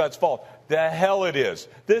Prescott's fault. The hell it is.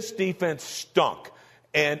 This defense stunk.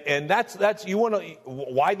 And that's you want to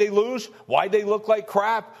why'd they lose? Why'd they look like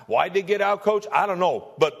crap? Why'd they get out coached? I don't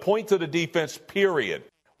know. But point to the defense, period.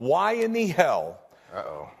 Why in the hell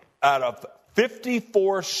out of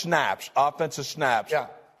 54 snaps, offensive snaps,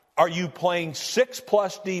 are you playing 6+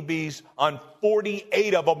 DBs on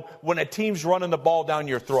 48 of them when a team's running the ball down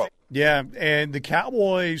your throat? Yeah, and the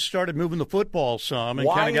Cowboys started moving the football some and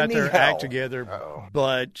kind of got their act together.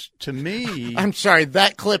 But to me... I'm sorry,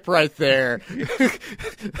 that clip right there.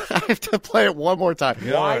 I have to play it one more time.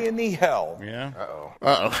 Why in the hell? Yeah.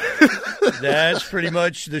 Uh-oh. That's pretty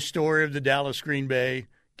much the story of the Dallas-Green Bay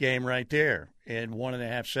game right there in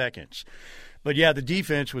 1.5 seconds. But, yeah, the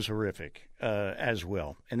defense was horrific as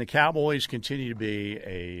well. And the Cowboys continue to be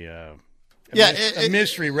a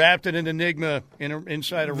mystery wrapped in an enigma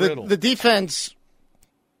inside a riddle. The defense,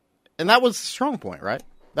 and that was the strong point, right?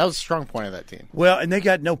 That was the strong point of that team. Well, and they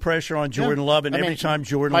got no pressure on Jordan Love, and every time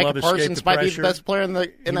Jordan Love escaped the pressure, might be the best player in the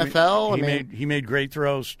NFL. He made great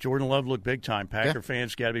throws. Jordan Love looked big time. Packer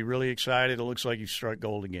fans got to be really excited. It looks like he struck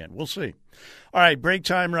gold again. We'll see. All right, break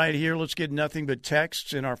time right here. Let's get nothing but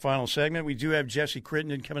texts in our final segment. We do have Jesse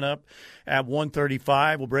Crittenden coming up at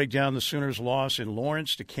 1:35. We'll break down the Sooners' loss in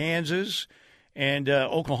Lawrence to Kansas and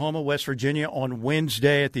Oklahoma, West Virginia on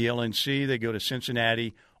Wednesday at the LNC. They go to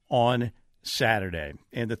Cincinnati on Saturday.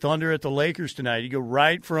 And the Thunder at the Lakers tonight. You go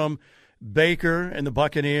right from Baker and the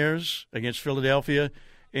Buccaneers against Philadelphia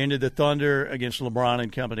into the Thunder against LeBron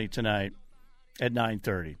and company tonight at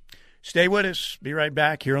 9:30. Stay with us. Be right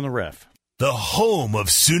back here on The Ref. The home of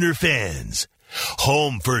Sooner fans.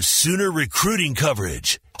 Home for Sooner recruiting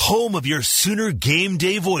coverage. Home of your Sooner game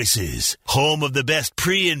day voices. Home of the best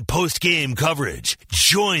pre- and post-game coverage.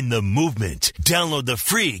 Join the movement. Download the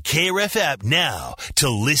free KRF app now to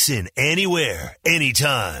listen anywhere,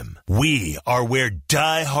 anytime. We are where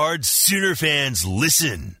die-hard Sooner fans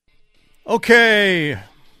listen. Okay.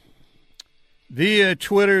 Via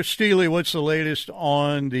Twitter, Steely, what's the latest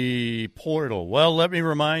on the portal? Well, let me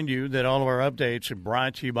remind you that all of our updates are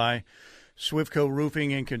brought to you by Swiftco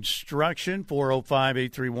Roofing and Construction,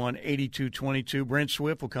 405-831-8222. Brent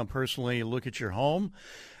Swift will come personally look at your home.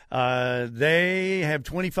 They have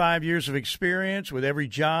 25 years of experience with every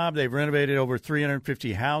job. They've renovated over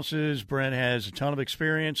 350 houses. Brent has a ton of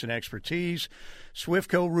experience and expertise.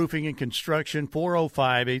 Swiftco Roofing and Construction,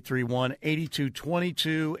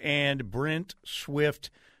 405-831-8222, and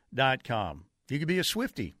BrentSwift.com. You could be a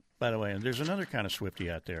Swiftie, by the way, and there's another kind of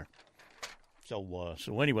Swiftie out there. So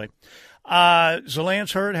anyway,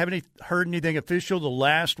 Zalance haven't heard anything official. The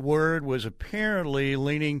last word was apparently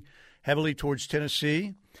leaning heavily towards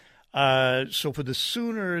Tennessee. So for the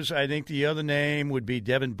Sooners, I think the other name would be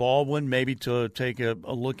Devin Baldwin, maybe to take a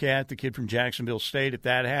look at, the kid from Jacksonville State, if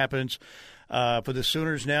that happens. For the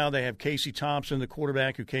Sooners now, they have Casey Thompson, the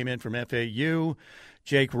quarterback who came in from FAU,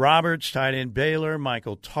 Jake Roberts, tight end Baylor,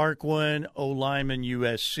 Michael Tarquin, O-lineman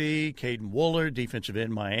USC, Caden Wooler, defensive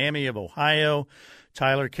end Miami of Ohio,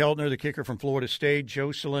 Tyler Keltner, the kicker from Florida State,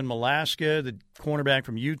 Jocelyn Malaska, the cornerback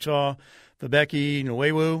from Utah, Fabeki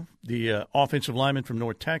Nwewu, the offensive lineman from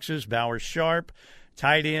North Texas, Bowers Sharp,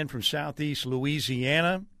 tight end from Southeast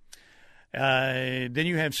Louisiana. Then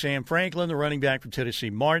you have Sam Franklin, the running back from Tennessee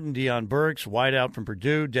Martin, Deion Burks, wideout from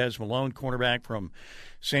Purdue, Des Malone, cornerback from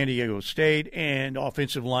San Diego State, and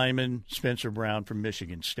offensive lineman Spencer Brown from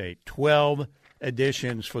Michigan State. 12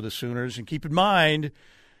 additions for the Sooners. And keep in mind,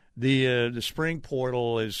 the spring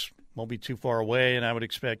portal won't be too far away, and I would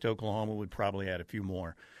expect Oklahoma would probably add a few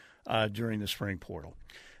more during the spring portal.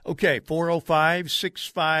 Okay,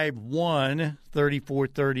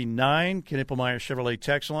 405-651-3439, Knippelmeyer Chevrolet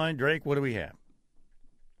text line. Drake, what do we have?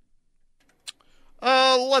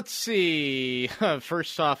 Let's see.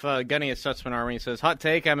 First off, Gunny of Stutzman Army says, hot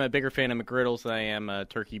take, I'm a bigger fan of McGriddles than I am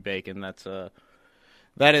turkey bacon. That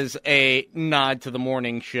is a nod to the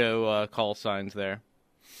morning show call signs there.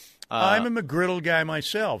 I'm a McGriddle guy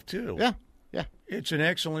myself, too. Yeah. It's an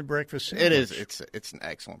excellent breakfast sandwich. It is. It's an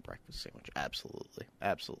excellent breakfast sandwich. Absolutely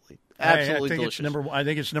I think delicious. I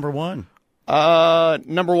think it's number one.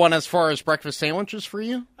 Number one as far as breakfast sandwiches for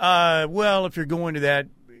you? Well, if you're going to that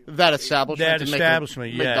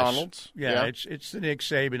establishment, yes. McDonald's. Yeah, it's the Nick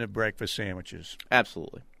Saban of breakfast sandwiches.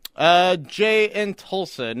 Absolutely. Jay in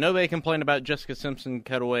Tulsa. Nobody complained about Jessica Simpson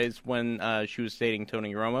cutaways when she was dating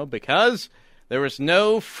Tony Romo because there was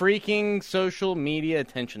no freaking social media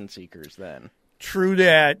attention seekers then. True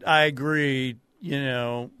that. I agree.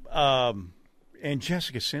 And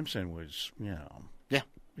Jessica Simpson was,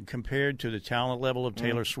 compared to the talent level of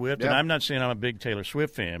Taylor Swift, and I'm not saying I'm a big Taylor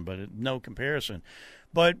Swift fan, but no comparison.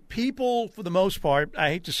 But people, for the most part, I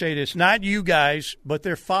hate to say this, not you guys, but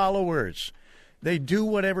their followers, they do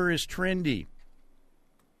whatever is trendy.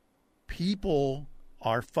 People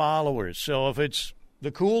are followers. So if it's the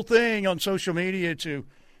cool thing on social media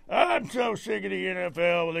I'm so sick of the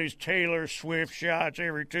NFL with these Taylor Swift shots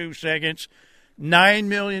every 2 seconds. 9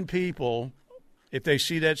 million people, if they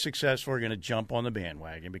see that successful, are going to jump on the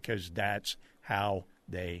bandwagon because that's how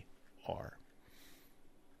they are.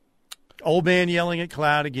 Old man yelling at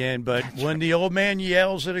cloud again, but when the old man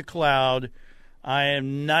yells at a cloud, I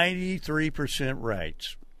am 93% right.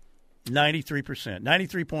 93%,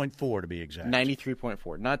 93.4 to be exact.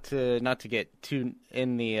 93.4. Not to get too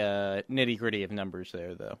in the nitty gritty of numbers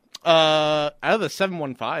there, though. Out of the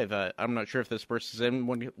 715, I'm not sure if this person's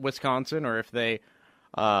in Wisconsin or if they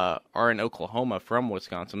are in Oklahoma from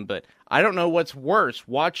Wisconsin, but I don't know what's worse: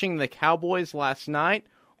 watching the Cowboys last night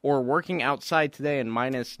or working outside today in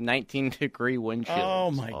minus 19-degree wind chills. Oh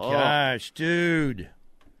my gosh, dude!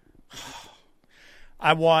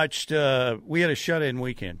 I watched. We had a shut-in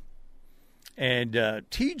weekend. And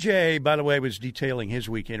TJ, by the way, was detailing his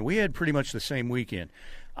weekend. We had pretty much the same weekend.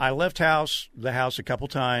 I left the house a couple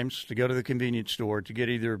times to go to the convenience store to get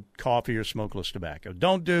either coffee or smokeless tobacco.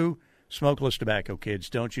 Don't do smokeless tobacco, kids.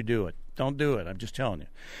 Don't you do it. Don't do it. I'm just telling you.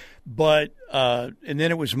 But and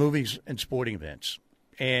then it was movies and sporting events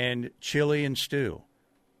and chili and stew.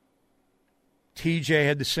 TJ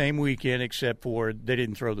had the same weekend except for they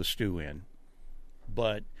didn't throw the stew in.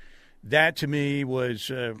 But that to me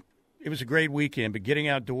was it was a great weekend, but getting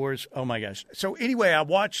outdoors, oh, my gosh. So, anyway, I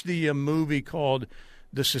watched the movie called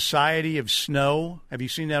The Society of Snow. Have you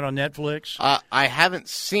seen that on Netflix? I haven't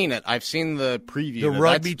seen it. I've seen the preview. The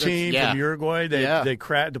rugby team from Uruguay,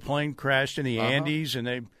 the plane crashed in the Andes,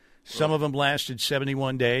 and some of them lasted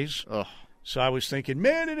 71 days. So I was thinking,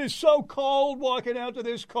 man, it is so cold walking out to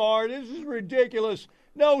this car. This is ridiculous.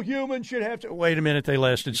 No human should have to. Wait a minute, they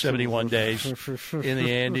lasted 71 days in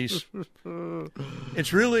the Andes.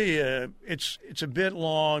 It's really it's a bit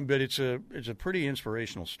long, but it's a pretty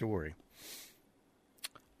inspirational story.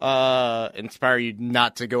 Inspire you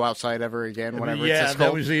not to go outside ever again. Whenever it's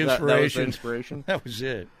that was the inspiration. That was the inspiration. That was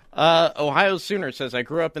it. Ohio Sooner says, I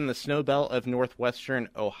grew up in the snow belt of northeastern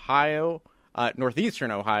Ohio,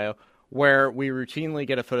 where we routinely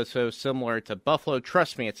get a photo so similar to Buffalo.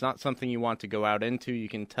 Trust me, it's not something you want to go out into. You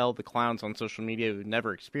can tell the clowns on social media who've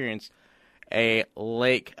never experienced a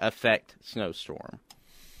lake effect snowstorm.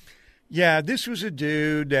 Yeah, this was a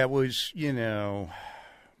dude that was,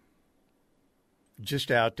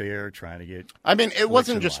 just out there trying to get. I mean, it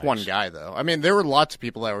wasn't just one guy, though. I mean, there were lots of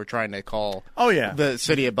people that were trying to call the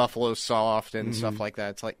city of Buffalo soft and stuff like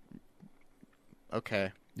that. It's like,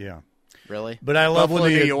 okay. Yeah. Really? But I love Buffalo,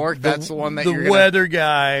 when New York, that's the one that the weather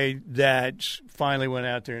guy that finally went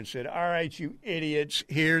out there and said, all right, you idiots,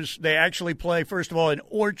 they actually play, first of all, in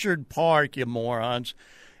Orchard Park, you morons.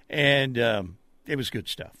 And it was good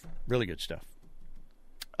stuff. Really good stuff.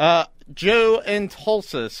 Joe in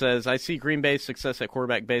Tulsa says, I see Green Bay's success at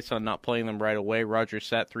quarterback based on not playing them right away. Rodgers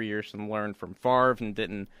sat 3 years and learned from Favre and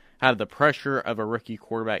didn't have the pressure of a rookie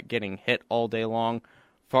quarterback getting hit all day long.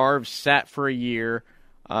 Favre sat for a year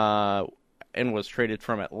and was traded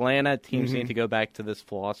from Atlanta. Teams need to go back to this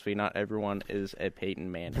philosophy. Not everyone is a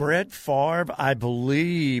Peyton Manning. Brett Favre, I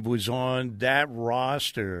believe, was on that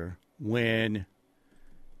roster when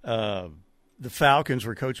the Falcons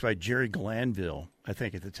were coached by Jerry Glanville, I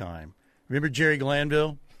think, at the time. Remember Jerry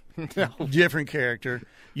Glanville? No. Different character.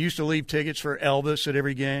 Used to leave tickets for Elvis at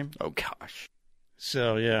every game. Oh, gosh.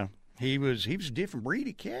 So, yeah, he was a different breed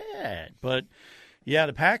of cat. But, yeah,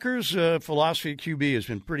 the Packers' philosophy at QB has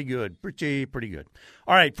been pretty good. Pretty good.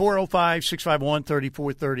 All right,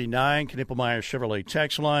 405-651-3439, Knippelmeyer Chevrolet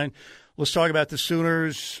text line. Let's talk about the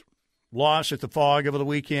Sooners' loss at the Fog over the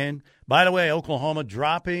weekend. By the way, Oklahoma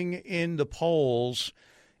dropping in the polls.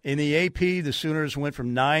 In the AP, the Sooners went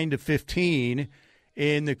from 9 to 15.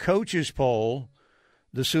 In the coaches' poll,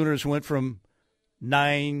 the Sooners went from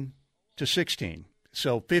 9 to 16.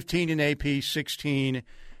 So 15 in AP, 16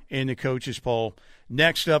 in the coaches' poll.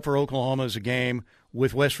 Next up for Oklahoma is a game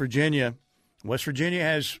with West Virginia. West Virginia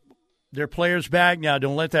has their players back now.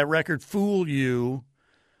 Don't let that record fool you.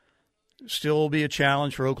 Still will be a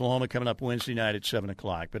challenge for Oklahoma coming up Wednesday night at 7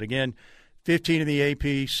 o'clock. But again, 15 in the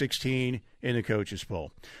AP, 16 in the coaches'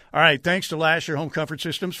 poll. All right, thanks to Lasher Home Comfort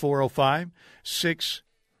Systems,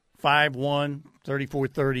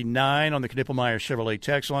 405-651-3439 on the Knippelmeyer Chevrolet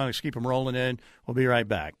text line. Let's keep them rolling in. We'll be right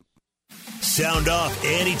back. Sound off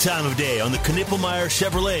any time of day on the Knippelmeyer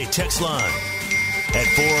Chevrolet text line at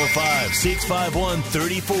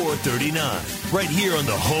 405-651-3439. Right here on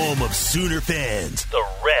the home of Sooner fans, the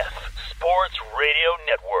Ref Sports Radio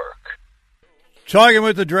Network. Talking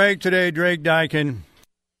with the Drake today, Drake Dykin.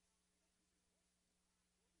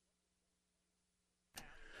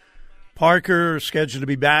 Parker scheduled to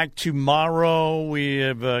be back tomorrow. We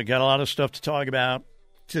have got a lot of stuff to talk about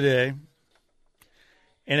today.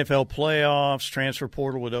 NFL playoffs, transfer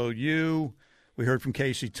portal with OU. We heard from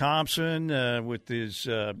Casey Thompson with his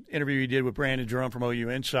interview he did with Brandon Jerome from OU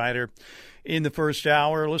Insider in the first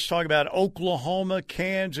hour. Let's talk about Oklahoma,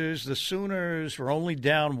 Kansas. The Sooners were only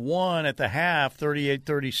down one at the half,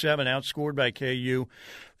 38-37, outscored by KU,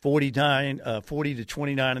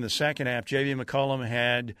 40-29 in the second half. J.V. McCollum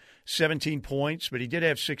had 17 points, but he did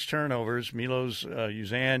have 6 turnovers. Milos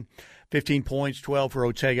Uzan, 15 points, 12 for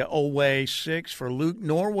Ortega Oweh, 6 for Luke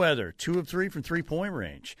Norweather, 2 of 3 from three-point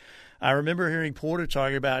range. I remember hearing Porter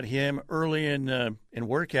talking about him early in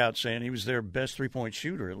workouts, saying he was their best three-point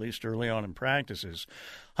shooter, at least early on in practices.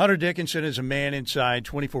 Hunter Dickinson is a man inside,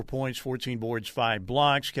 24 points, 14 boards, 5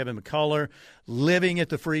 blocks. Kevin McCullough, living at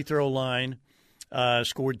the free throw line,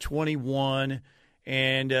 scored 21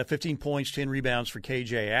 and 15 points, 10 rebounds for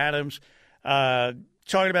KJ Adams.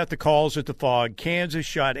 Talking about the calls at the Fog, Kansas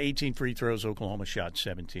shot 18 free throws, Oklahoma shot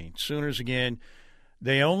 17. Sooners, again,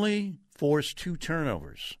 they only forced 2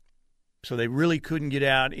 turnovers. So they really couldn't get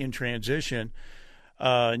out in transition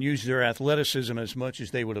and use their athleticism as much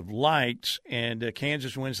as they would have liked. And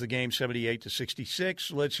Kansas wins the game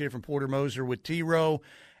 78-66. Let's hear from Porter Moser with T-Row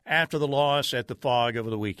after the loss at the Fog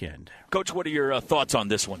over the weekend. Coach, what are your thoughts on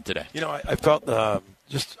this one today? You know, I felt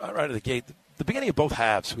just right out of the gate, the beginning of both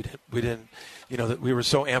halves, we didn't, that we were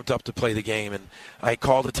so amped up to play the game, and I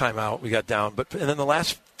called a timeout. We got down, and then the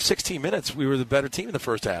last 16 minutes, we were the better team in the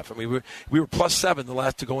first half. I mean, we were +7 the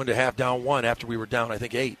last to go into half, down 1 after we were down, I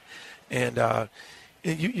think, 8. And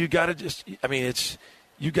you got to just, I mean,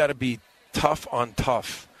 you got to be tough on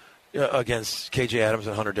tough against KJ Adams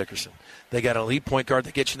and Hunter Dickerson. They got an elite point guard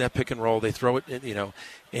that gets you in that pick and roll. They throw it,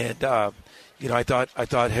 and I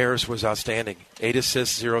thought Harris was outstanding. 8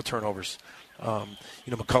 assists, 0 turnovers.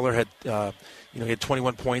 McCullough had he had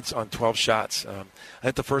 21 points on 12 shots.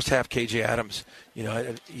 At the first half, KJ Adams,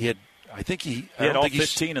 he had all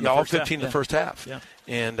 15 in the first half. 15 in the first half. Yeah.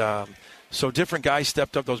 And so different guys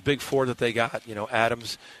stepped up. Those big four that they got,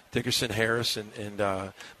 Adams, Dickerson, Harris, and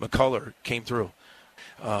McCullough came through.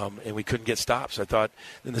 And we couldn't get stops. I thought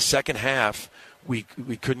in the second half we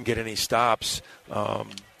couldn't get any stops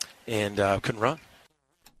and couldn't run.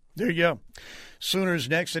 There you go. Sooners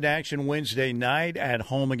next in action Wednesday night at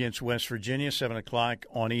home against West Virginia, 7 o'clock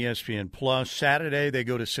on ESPN+. Saturday they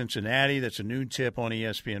go to Cincinnati. That's a noon tip on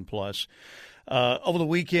ESPN+. Over the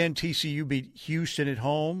weekend, TCU beat Houston at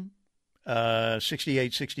home,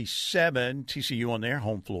 68-67, TCU on their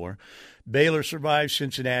home floor. Baylor survived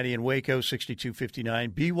Cincinnati and Waco 62-59.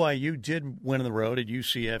 BYU did win on the road at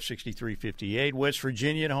UCF 63-58. West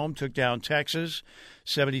Virginia at home took down Texas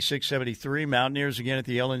 76-73. Mountaineers again at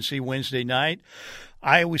the LNC Wednesday night.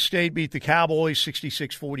 Iowa State beat the Cowboys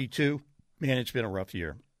 66-42. Man, it's been a rough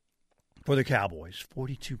year for the Cowboys.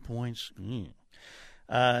 42 points.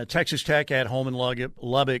 Texas Tech at home in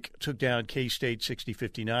Lubbock took down K-State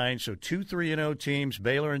 60-59. So 2 3-0 teams,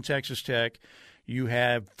 Baylor and Texas Tech. You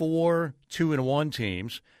have 4 2-1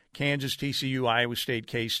 teams, Kansas, TCU, Iowa State,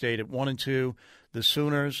 K-State at 1 and 2. The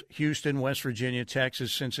Sooners, Houston, West Virginia,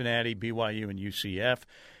 Texas, Cincinnati, BYU, and UCF.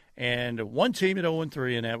 And one team at 0 and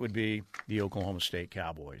 3, and that would be the Oklahoma State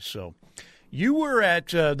Cowboys. So you were at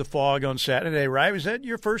the Fog on Saturday, right? Was that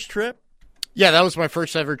your first trip? Yeah, that was my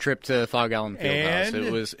first ever trip to Fog Allen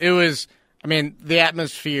Fieldhouse. It was. I mean, the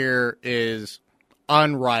atmosphere is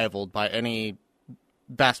unrivaled by any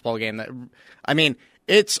basketball game.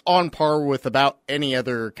 It's on par with about any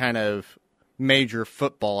other kind of major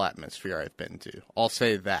football atmosphere I've been to. I'll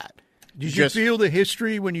say that. Did you feel the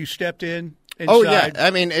history when you stepped in? Inside? Oh yeah,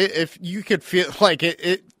 if you could feel like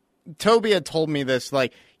it. Toby had told me this,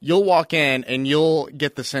 like, you'll walk in and you'll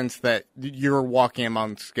get the sense that you're walking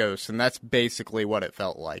amongst ghosts, and that's basically what it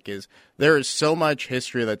felt like. Is there is so much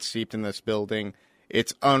history that's seeped in this building.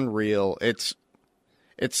 It's unreal. It's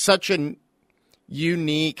such a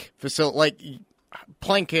unique facility. Like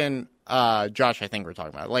Plank and Josh, I think we're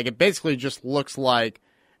talking about. Like, it basically just looks like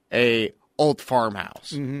a old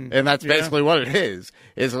farmhouse, and that's basically what it is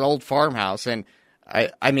an old farmhouse. And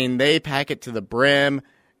I mean, they pack it to the brim.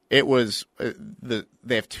 It was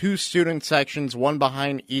they have 2 student sections, one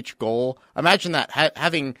behind each goal. Imagine that,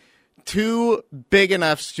 having 2 big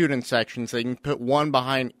enough student sections, they can put one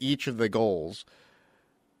behind each of the goals.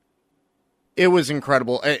 It was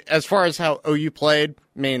incredible. As far as how OU played,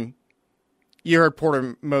 I mean, you heard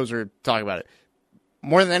Porter Moser talk about it.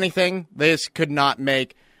 More than anything, they just could not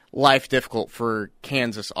make life difficult for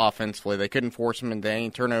Kansas offensively. They couldn't force them into any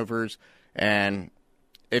turnovers. And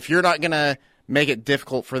if you're not going to make it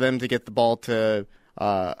difficult for them to get the ball to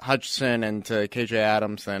Hutchinson and to KJ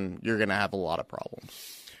Adams, then you're going to have a lot of problems.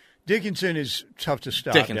 Dickinson is tough to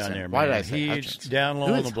stop down there, man. Why did I say He's Hutchinson? down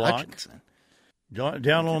low on the block. Hutchinson?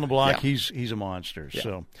 Down low on the block, Yeah. he's a monster. Yeah.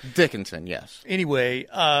 So Dickinson, yes. Anyway,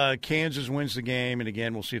 Kansas wins the game, and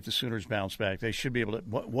again, we'll see if the Sooners bounce back. They should be able to.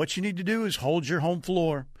 What you need to do is hold your home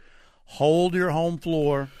floor. Hold your home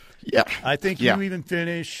floor. Yeah. I think you even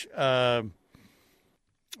finish.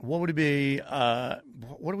 What would it be?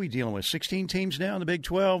 What are we dealing with? 16 teams now in the Big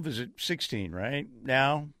 12? Is it 16 right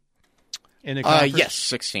now in the conference? Yes,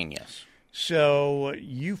 16. Yes. So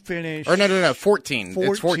you finish. Or no, 14.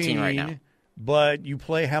 It's 14 right now. But you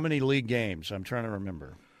play how many league games? I'm trying to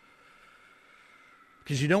remember.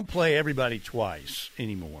 Because you don't play everybody twice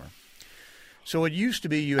anymore. So it used to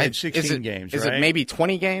be you had 16 games, Is right? it maybe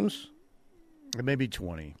 20 games? It may be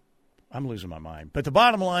 20. I'm losing my mind. But the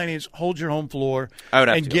bottom line is hold your home floor I would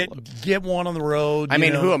have and to get one on the road. I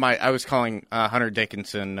mean, who am I? I was calling Hunter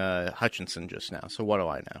Dickinson Hutchinson just now. So what do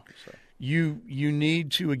I know? So. You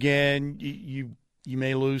need to, again, you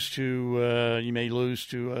may lose to a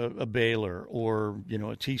Baylor or a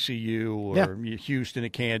TCU or Houston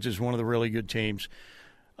at Kansas, one of the really good teams.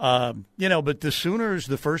 But the Sooners,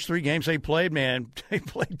 the first 3 games they played, man, they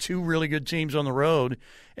played 2 really good teams on the road,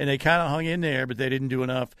 and they kind of hung in there, but they didn't do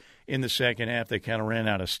enough in the second half. They kind of ran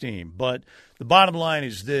out of steam. But the bottom line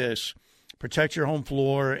is this: protect your home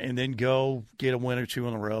floor, and then go get a win or 2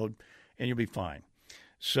 on the road, and you'll be fine.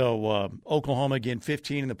 So Oklahoma again,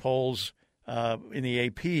 15 in the polls. In the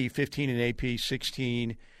AP, 15 in AP,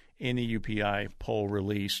 16 in the UPI poll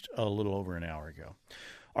released a little over an hour ago.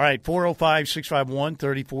 All right,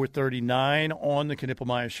 405-651-3439 on the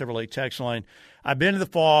Knippelmeyer Chevrolet text line. I've been to the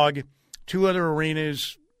Fog, 2 other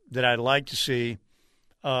arenas that I'd like to see.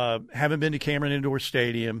 Haven't been to Cameron Indoor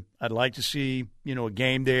Stadium. I'd like to see, a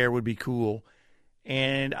game there would be cool.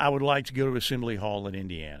 And I would like to go to Assembly Hall in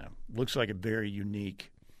Indiana. Looks like a very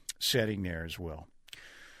unique setting there as well.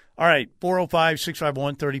 All right,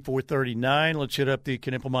 405-651-3439. Let's hit up the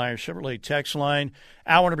Knippelmeyer Chevrolet text line.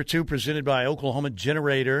 Hour number 2 presented by Oklahoma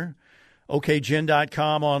Generator.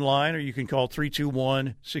 OKGen.com online, or you can call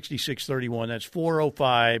 321-6631. That's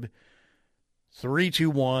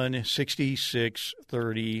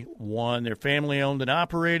 405-321-6631. They're family-owned and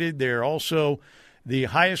operated. They're also the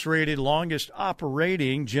highest-rated,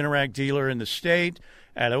 longest-operating Generac dealer in the state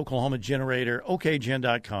at Oklahoma Generator.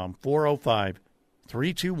 OKGen.com,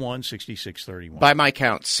 405-321-6631. By my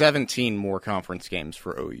count, 17 more conference games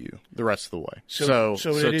for OU the rest of the way. So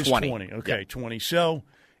it is 20. Okay, yeah. 20. So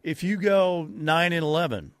if you go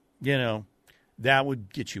 9-11, that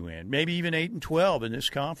would get you in. Maybe even 8-12 in this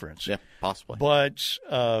conference. Yeah, possibly. But,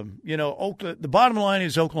 the bottom line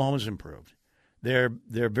is Oklahoma's improved. They're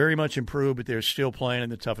very much improved, but they're still playing in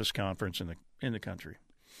the toughest conference in the country.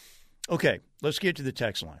 Okay, let's get to the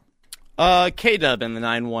text line. K-Dub in the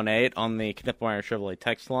 918 on the Knippelmeyer Chevrolet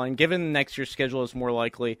text line. Given next year's schedule is more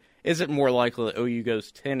likely, is it more likely that OU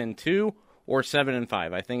goes 10-2 or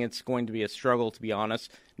 7-5? I think it's going to be a struggle, to be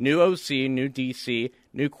honest. New OC, new DC,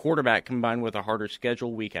 new quarterback combined with a harder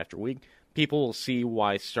schedule week after week. People will see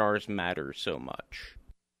why stars matter so much.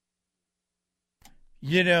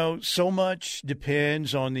 So much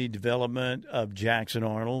depends on the development of Jackson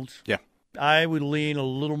Arnold. Yeah. I would lean a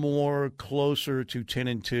little more closer to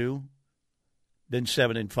 10-2 than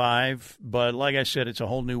 7-5. But like I said, it's a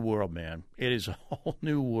whole new world, man. It is a whole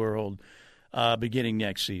new world beginning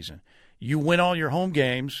next season. You win all your home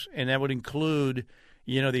games, and that would include,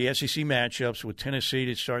 the SEC matchups with Tennessee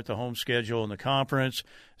to start the home schedule in the conference,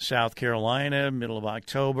 South Carolina, middle of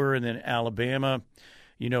October, and then Alabama,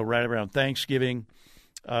 right around Thanksgiving.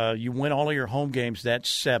 You win all of your home games, that's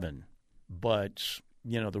 7. But,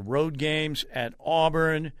 the road games at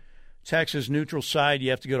Auburn, Texas neutral side, you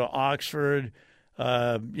have to go to Oxford.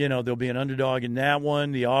 There'll be an underdog in that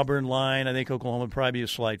one. The Auburn line, I think Oklahoma would probably be a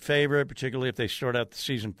slight favorite, particularly if they start out the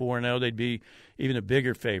season 4-0. They'd be even a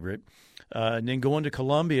bigger favorite. And then going to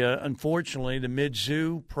Columbia, unfortunately, the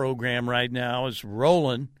Mizzou program right now is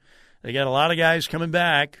rolling. They got a lot of guys coming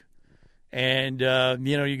back. And,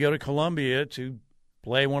 you go to Columbia to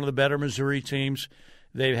play one of the better Missouri teams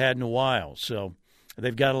they've had in a while. So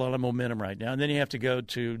they've got a lot of momentum right now. And then you have to go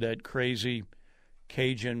to that crazy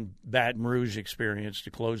Cajun Baton Rouge experience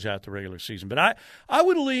to close out the regular season. But I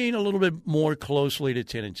would lean a little bit more closely to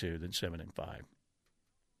 10-2 than 7-5.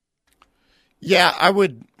 Yeah, I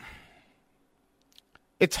would.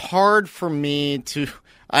 It's hard for me to.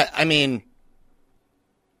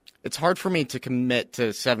 It's hard for me to commit to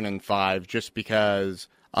 7-5 just because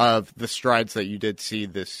of the strides that you did see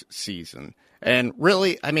this season. And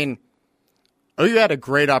really, OU had a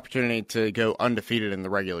great opportunity to go undefeated in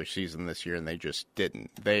the regular season this year, and they just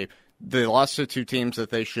didn't. They lost to 2 teams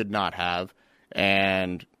that they should not have,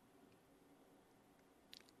 and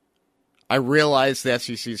I realize the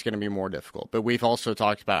SEC is going to be more difficult, but we've also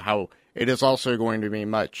talked about how it is also going to be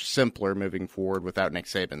much simpler moving forward without Nick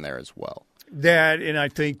Saban there as well. And I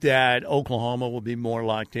think that Oklahoma will be more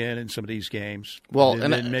locked in some of these games. Well,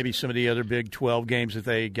 and then maybe some of the other Big 12 games that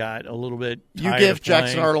they got a little bit tired You give of playing.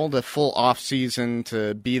 Jackson Arnold a full offseason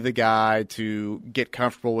to be the guy, to get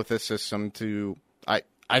comfortable with the system.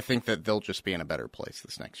 I think that they'll just be in a better place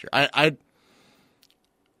this next year.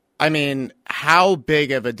 How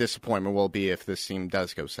big of a disappointment will it be if this team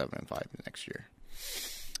does go 7-5 next year?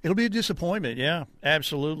 It'll be a disappointment, yeah,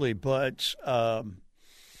 absolutely. But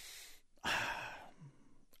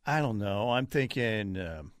I don't know. I'm thinking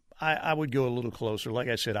I would go a little closer. Like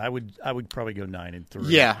I said, I would probably go 9-3.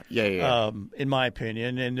 Yeah. In my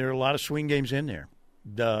opinion, and there are a lot of swing games in there.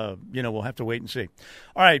 We'll have to wait and see.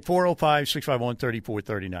 All right,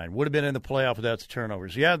 405-651-3439. Would have been in the playoff without the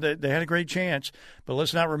turnovers. Yeah, they had a great chance, but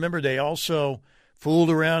let's not remember they also fooled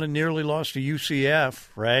around and nearly lost to UCF,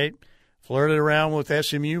 right? Flirted around with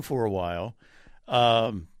SMU for a while.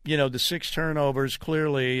 The 6 turnovers,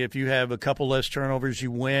 clearly, if you have a couple less turnovers, you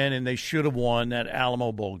win, and they should have won that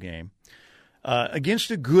Alamo Bowl game against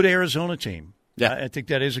a good Arizona team. Yeah. I think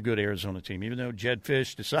that is a good Arizona team, even though Jed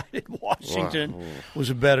Fish decided Washington was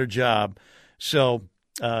a better job. So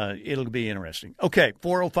it'll be interesting. Okay,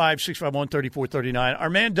 405-651-3439. Our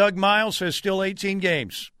man Doug Miles says still 18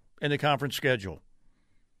 games in the conference schedule.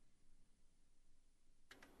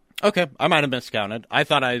 Okay, I might have miscounted. I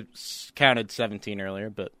thought I counted 17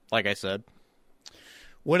 earlier, but like I said.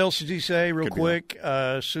 What else did he say real quick?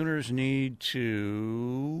 Sooners need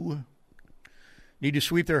to need to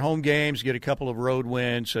sweep their home games, get a couple of road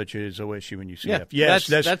wins, such as OSU and UCF. Yeah, yes,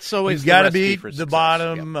 that's always you've got to beat the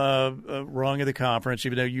bottom rung of the conference,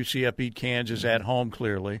 even though UCF beat Kansas at home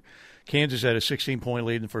clearly. Kansas had a 16-point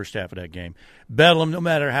lead in the first half of that game. Bedlam, no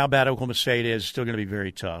matter how bad Oklahoma State is still going to be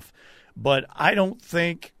very tough. But I don't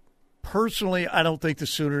think the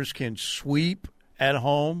Sooners can sweep at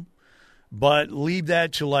home, but leave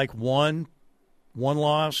that to like one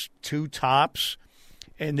loss, 2 tops.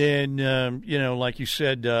 And then, like you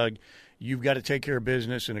said, Doug, you've got to take care of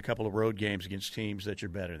business in a couple of road games against teams that you're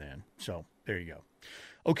better than. So there you go.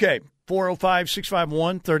 Okay,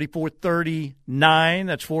 405-651-3439.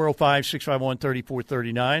 That's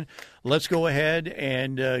 405-651-3439. Let's go ahead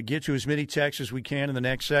and get to as many texts as we can in the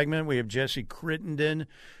next segment. We have Jesse Crittenden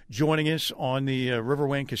joining us on the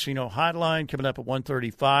Riverwind Casino Hotline coming up at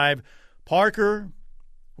 1:35. Parker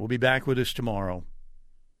will be back with us tomorrow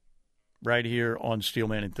right here on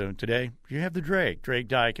Steelman and Thune. Today, you have the Drake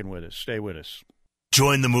Dykin with us. Stay with us.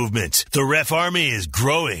 Join the movement. The Ref Army is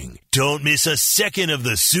growing. Don't miss a second of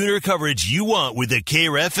the Sooner coverage you want with the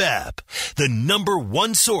KREF app, the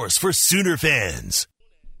 #1 source for Sooner fans.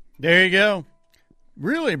 There you go.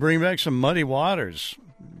 Really bring back some muddy waters.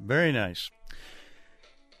 Very nice.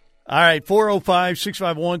 All right,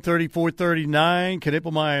 405-651-3439.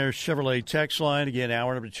 Knippelmeyer Chevrolet text line. Again,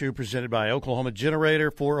 hour number 2 presented by Oklahoma Generator,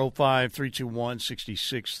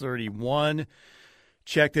 405-321-6631.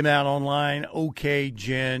 Check them out online,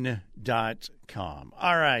 okgen.com.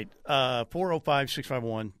 All right,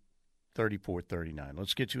 405-651-3439.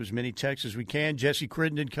 Let's get to as many texts as we can. Jesse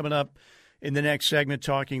Crittenden coming up in the next segment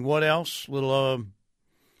talking what else? Little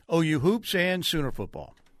OU hoops and Sooner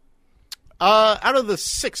football. Out of the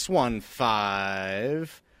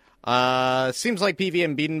 615, seems like PV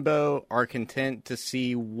and Biedenbow are content to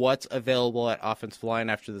see what's available at offensive line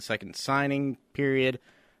after the second signing period.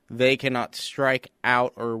 They cannot strike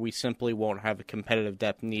out, or we simply won't have a competitive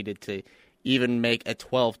depth needed to even make a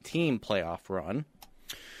 12-team playoff run.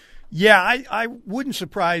 Yeah, I wouldn't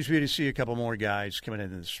surprise me to see a couple more guys coming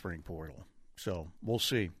into the spring portal. So we'll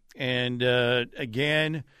see. And,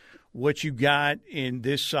 again, what you got in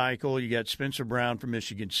this cycle, you got Spencer Brown from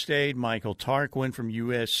Michigan State, Michael Tarquin from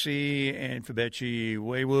USC, and Fabechi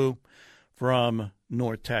Wewu from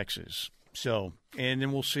North Texas. So, and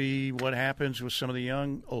then we'll see what happens with some of the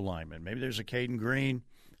young O-linemen. Maybe there's a Caden Green.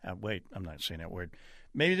 Wait, I'm not saying that word.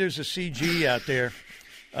 Maybe there's a CG out there.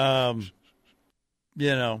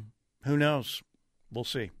 Who knows? We'll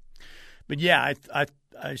see. But, yeah, I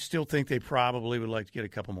still think they probably would like to get a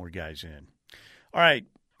couple more guys in. All right,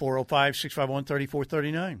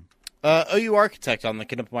 405-651-3439. OU Architect on the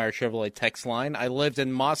Knippelmeyer Chevrolet text line. I lived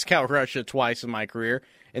in Moscow, Russia twice in my career,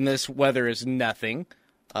 and this weather is nothing.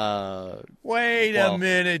 Wait a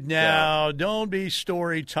minute now. Yeah. Don't be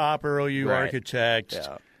story topper, OU right. Architect.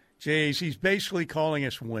 Yeah. Jeez, he's basically calling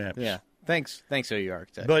us wimps. Yeah. Thanks, OU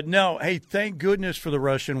Architect. But no, hey, thank goodness for the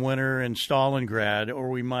Russian winter in Stalingrad, or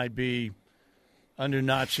we might be under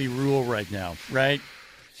Nazi rule right now, right?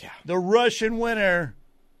 Yeah. The Russian winter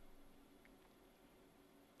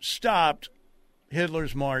stopped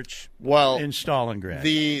Hitler's march in Stalingrad.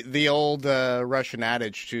 The old Russian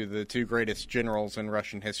adage to the two greatest generals in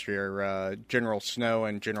Russian history are General Snow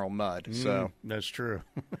and General Mud. So that's true.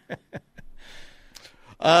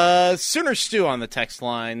 Sooner Stew on the text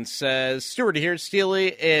line says, Stuart here, Steely,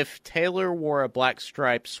 if Taylor wore a black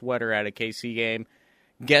striped sweater at a KC game,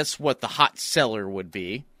 guess what the hot seller would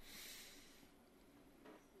be?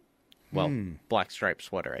 Well, black striped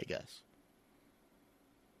sweater, I guess.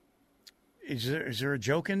 Is there a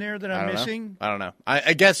joke in there that I'm missing? I don't know.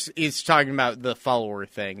 I guess he's talking about the follower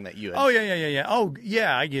thing that you had. Oh, yeah. Oh,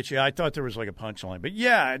 yeah, I get you. I thought there was like a punchline. But,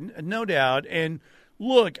 yeah, no doubt. And,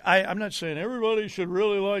 look, I'm not saying everybody should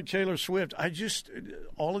really like Taylor Swift.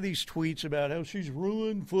 All of these tweets about how she's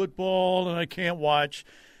ruined football and I can't watch.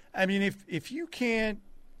 I mean, if you're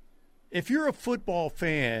a football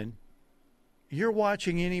fan, you're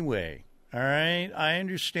watching anyway, all right? I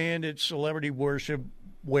understand that celebrity worship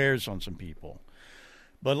wears on some people.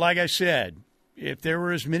 But like I said, if there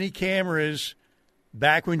were as many cameras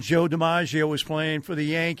back when Joe DiMaggio was playing for the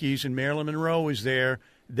Yankees and Marilyn Monroe was there,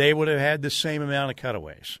 they would have had the same amount of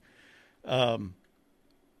cutaways.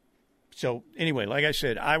 So, anyway, like I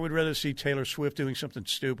said, I would rather see Taylor Swift doing something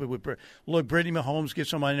stupid. Look, Brittany Mahomes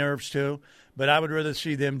gets on my nerves too, but I would rather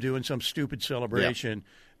see them doing some stupid celebration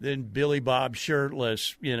than Billy Bob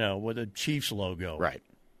shirtless, with a Chiefs logo. Right.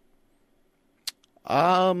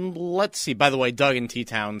 Let's see. By the way, Doug in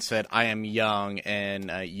T-Town said, I am young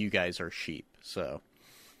and you guys are sheep. So,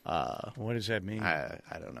 what does that mean? I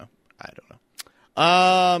don't know.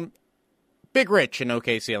 Big Rich in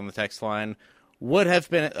OKC on the text line. would have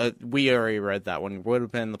been. We already read that one. Would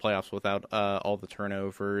have been in the playoffs without all the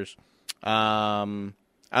turnovers. Out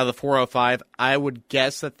of the 405, I would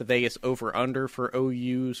guess that the Vegas over/under for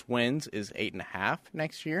OU's wins is 8.5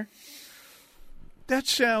 next year. That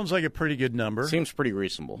sounds like a pretty good number. Seems pretty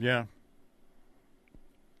reasonable. Yeah.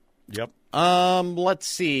 Yep. Let's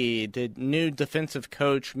see. Did new defensive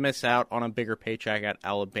coach miss out on a bigger paycheck at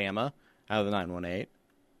Alabama out of the 918?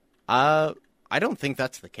 I don't think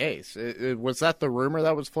that's the case. Was that the rumor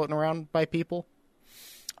that was floating around by people?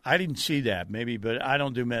 I didn't see that, maybe, but I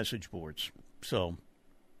don't do message boards, so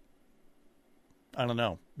I don't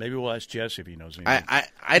know. Maybe we'll ask Jess if he knows anything.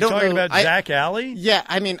 I don't know. Talking about Zach Alley? Yeah,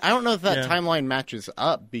 I mean, I don't know if that timeline matches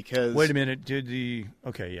up because... Wait a minute.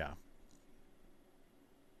 Okay, yeah.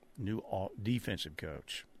 New defensive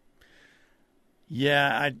coach.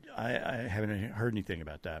 Yeah, I haven't heard anything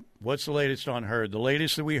about that. What's the latest on Hurd? The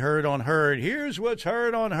latest that we heard on Hurd. Here's what's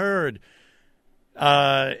heard on Hurd.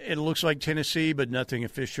 It looks like Tennessee, but nothing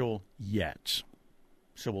official yet.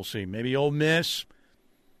 So we'll see. Maybe Ole Miss.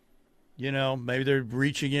 Maybe they're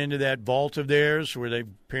reaching into that vault of theirs where they've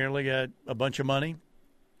apparently got a bunch of money.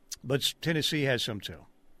 But Tennessee has some too.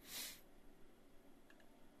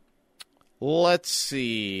 Let's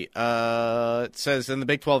see. It says in the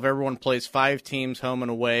Big 12, everyone plays 5 teams home and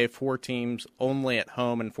away, 4 teams only at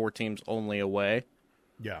home, and 4 teams only away.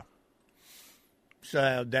 Yeah.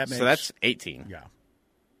 So that's 18. Yeah.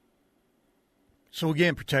 So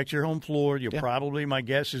again, protect your home floor. Probably, my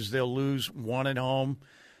guess is they'll lose 1 at home,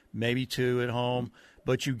 maybe 2 at home,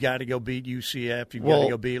 but you got to go beat UCF. You got to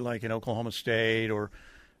go beat like an Oklahoma State or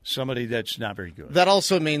somebody that's not very good. That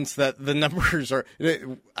also means that the numbers are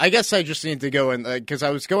 – I guess I just need to go in because I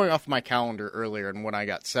was going off my calendar earlier, and when I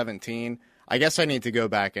got 17, I guess I need to go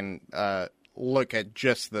back and look at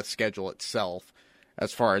just the schedule itself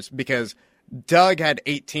as far as – because Doug had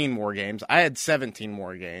 18 more games. I had 17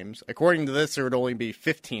 more games. According to this, there would only be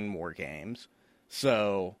 15 more games.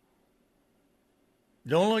 So –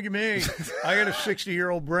 don't look at me. I got a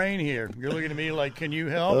 60-year-old brain here. You're looking at me like, can you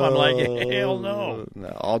help? I'm like, hell no.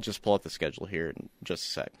 No, I'll just pull up the schedule here in just a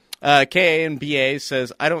sec. KANBA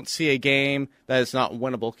says, I don't see a game that is not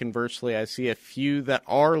winnable. Conversely, I see a few that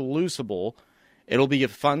are losable. It'll be a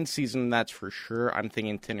fun season, that's for sure. I'm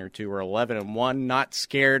thinking 10 or 2 or 11-1. Not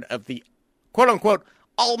scared of the quote-unquote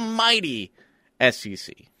almighty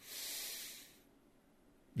SEC.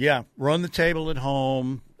 Yeah, run the table at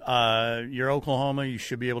home. You're Oklahoma. You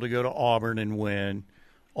should be able to go to Auburn and win.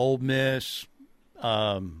 Ole Miss,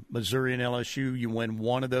 Missouri, and LSU. You win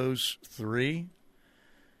one of those 3.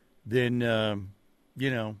 Then,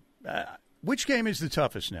 which game is the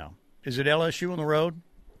toughest now? Is it LSU on the road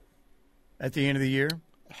at the end of the year?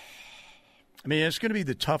 I mean, it's going to be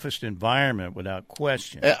the toughest environment without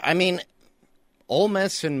question. I mean, Ole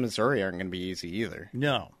Miss and Missouri aren't going to be easy either.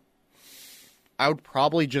 No. I would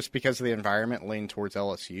probably, just because of the environment, lean towards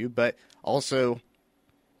LSU, but also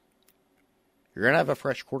you're going to have a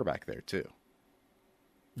fresh quarterback there too.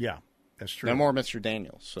 Yeah, that's true. No more Mr.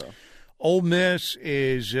 Daniels. So, Ole Miss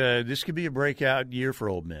is this could be a breakout year for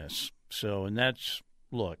Ole Miss. So, and that's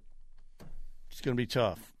look, it's going to be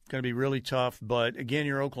tough. It's going to be really tough. But again,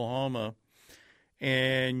 you're Oklahoma,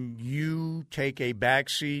 and you take a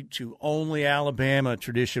backseat to only Alabama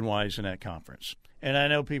tradition-wise in that conference. And I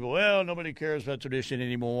know people, well, nobody cares about tradition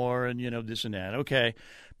anymore and, this and that. Okay.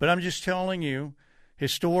 But I'm just telling you,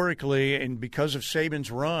 historically, and because of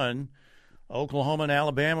Saban's run, Oklahoma and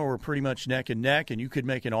Alabama were pretty much neck and neck, and you could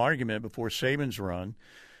make an argument before Saban's run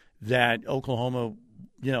that Oklahoma,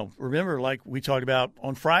 remember, like we talked about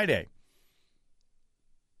on Friday,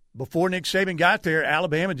 before Nick Saban got there,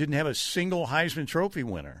 Alabama didn't have a single Heisman Trophy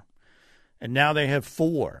winner, and now they have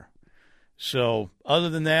 4. So other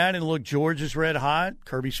than that, and look, Georgia's red hot.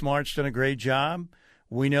 Kirby Smart's done a great job.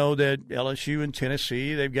 We know that LSU and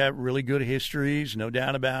Tennessee, they've got really good histories, no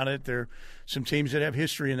doubt about it. There are some teams that have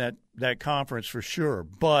history in that conference for sure.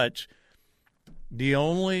 But the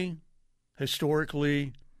only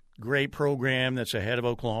historically great program that's ahead of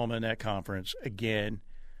Oklahoma in that conference, again,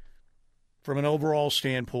 from an overall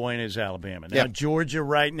standpoint, is Alabama. Now, Georgia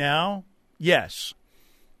right now, yes.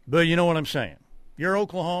 But you know what I'm saying. You're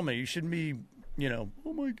Oklahoma. You shouldn't be, oh,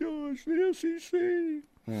 my gosh, the SEC.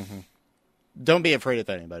 Mm-hmm. Don't be afraid of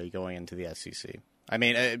anybody going into the SEC. I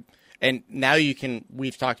mean, and now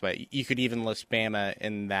we've talked about it, you could even list Bama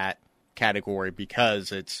in that category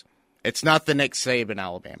because it's not the Nick Saban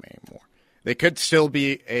Alabama anymore. They could still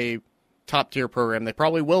be a top-tier program. They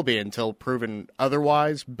probably will be until proven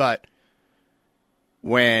otherwise, but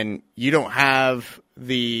when you don't have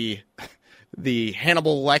the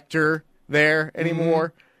Hannibal Lecter there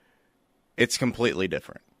anymore, it's completely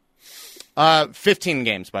different. 15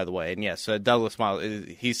 games, by the way. And yes, Douglas Miles,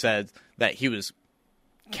 he said that he was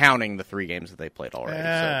counting the 3 games that they played already.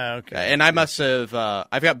 Okay. And I must have,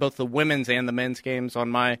 I've got both the women's and the men's games on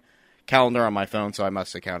my calendar on my phone, so I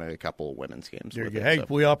must have counted a couple of women's games. Hey,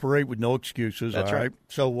 we operate with no excuses. That's all right.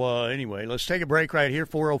 So anyway, let's take a break right here.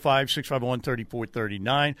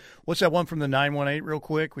 405-651-3439. What's that one from the 918 real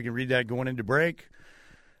quick? We can read that going into break.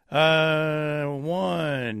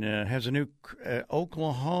 One has a new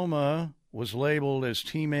Oklahoma was labeled as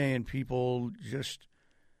Team A, and people just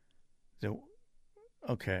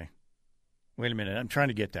okay. Wait a minute, I'm trying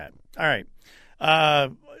to get that. All right, I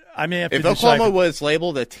may have to. If Oklahoma was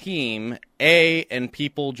labeled a Team A, and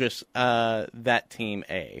people just that Team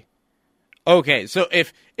A. Okay, so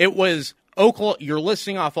if it was Oklahoma, you're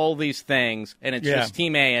listing off all these things, and it's just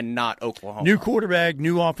Team A and not Oklahoma. New quarterback,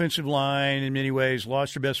 new offensive line in many ways,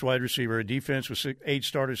 lost their best wide receiver. A defense with 8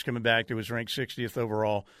 starters coming back that was ranked 60th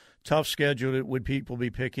overall. Tough schedule. Would people be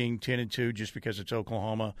picking 10-2 just because it's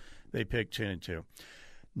Oklahoma? They picked 10-2.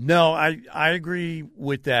 No, I agree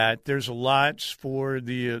with that. There's a lot for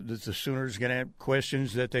the Sooners going to have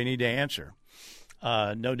questions that they need to answer.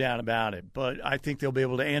 No doubt about it. But I think they'll be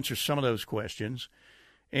able to answer some of those questions.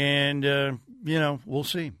 And, we'll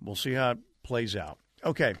see. We'll see how it plays out.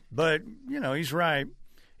 Okay, but, he's right.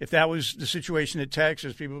 If that was the situation at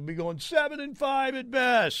Texas, people would be going 7-5 at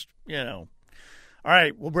best, All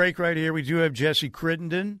right, we'll break right here. We do have Jesse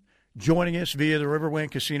Crittenden joining us via the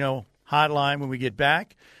Riverwind Casino hotline when we get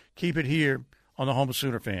back. Keep it here on the Home of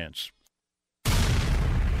Sooner Fans.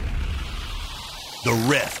 The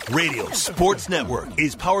Ref Radio Sports Network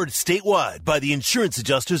is powered statewide by the insurance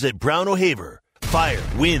adjusters at Brown O'Haver. Fire,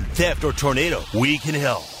 wind, theft, or tornado, we can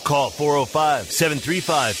help. Call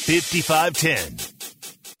 405-735-5510.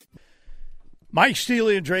 Mike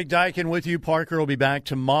Steely and Drake Dykin with you. Parker will be back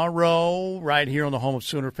tomorrow right here on the Home of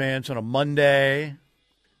Sooner Fans on a Monday.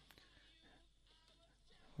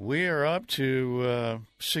 We are up to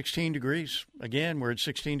 16 degrees. Again, we're at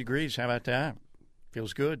 16 degrees. How about that?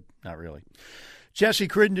 Feels good. Not really. Jesse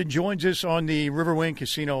Crittenden joins us on the Riverwind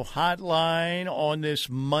Casino hotline on this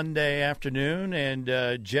Monday afternoon.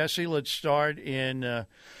 And, Jesse, let's start in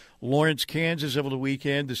Lawrence, Kansas over the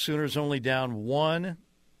weekend. The Sooners only down 1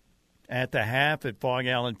 at the half at Fog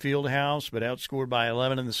Allen Fieldhouse, but outscored by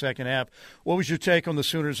 11 in the second half. What was your take on the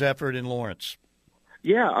Sooners' effort in Lawrence?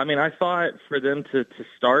 Yeah, I thought for them to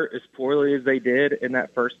start as poorly as they did in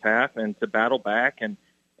that first half and to battle back and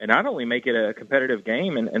not only make it a competitive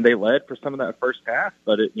game, and they led for some of that first half,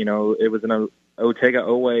 but it was an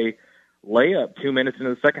Otega-Owe layup 2 minutes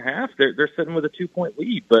into the second half. They're sitting with a 2-point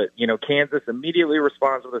lead, but Kansas immediately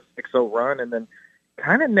responds with a 6-0 run and then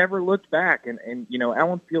kind of never looked back. And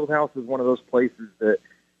Allen Fieldhouse is one of those places that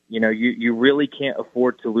you really can't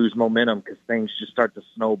afford to lose momentum because things just start to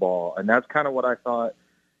snowball. And that's kind of what I thought,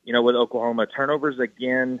 with Oklahoma. Turnovers,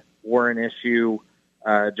 again, were an issue,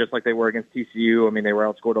 just like they were against TCU. They were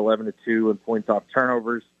outscored 11-2 in points off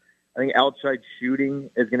turnovers. I think outside shooting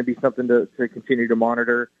is going to be something to continue to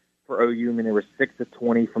monitor for OU. They were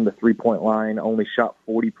 6-20 from the three-point line, only shot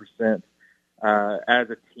 40% as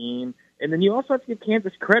a team. And then you also have to give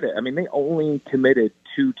Kansas credit. They only committed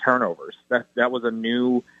 2 turnovers. That was a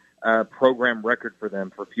new program record for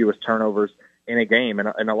them for fewest turnovers in a game.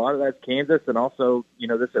 And a lot of that's Kansas, and also,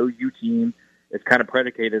 this OU team is kind of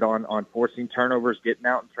predicated on forcing turnovers, getting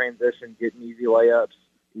out in transition, getting easy layups,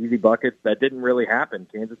 easy buckets. That didn't really happen.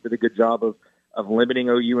 Kansas did a good job of limiting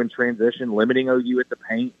OU in transition, limiting OU at the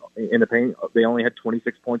paint. In the paint, they only had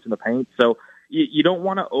 26 points in the paint. So you don't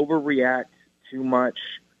want to overreact too much,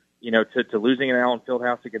 to losing in Allen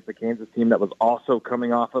Fieldhouse against the Kansas team that was also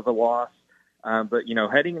coming off of a loss. But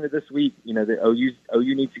heading into this week, the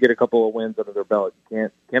OU needs to get a couple of wins under their belt. You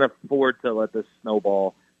can't afford to let this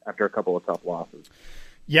snowball after a couple of tough losses.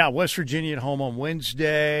 Yeah, West Virginia at home on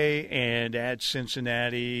Wednesday and at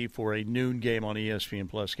Cincinnati for a noon game on ESPN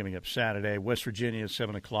Plus coming up Saturday. West Virginia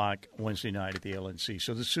 7 o'clock Wednesday night at the LNC.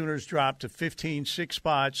 So the Sooners dropped to 15, 6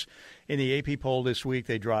 spots in the AP poll this week.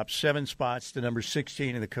 They dropped 7 spots to number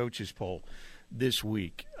 16 in the coaches poll this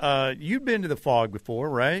week. You've been to the Fog before,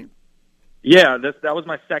 right? Yeah, that was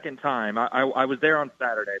my second time. I was there on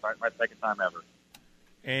Saturday, my second time ever.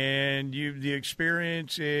 And the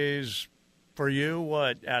experience is, for you,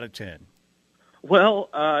 what out of 10? Well,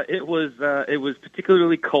 it was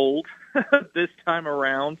particularly cold this time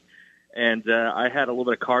around, and I had a little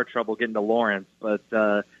bit of car trouble getting to Lawrence. But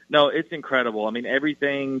no, it's incredible.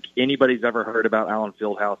 Everything anybody's ever heard about Allen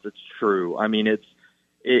Fieldhouse, it's true.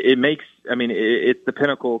 It's the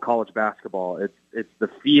pinnacle of college basketball. It's the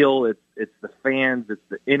feel, it's the fans, it's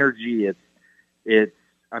the energy, it's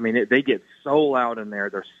I mean, they get so loud in there.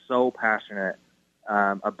 They're so passionate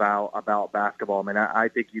about basketball. I mean, I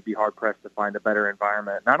think you'd be hard-pressed to find a better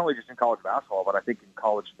environment, not only just in college basketball, but I think in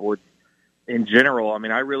college sports in general. I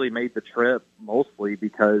mean, I really made the trip mostly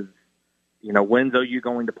because, when's OU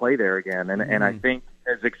going to play there again? And I think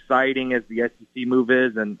as exciting as the SEC move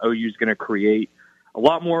is, and OU's going to create a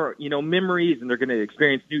lot more, memories, and they're going to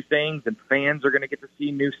experience new things, and fans are going to get to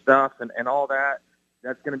see new stuff and all that.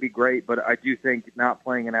 That's going to be great. But I do think not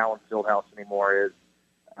playing in Allen Fieldhouse anymore is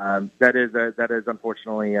that is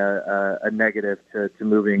unfortunately a negative to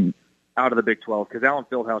moving out of the Big 12, because Allen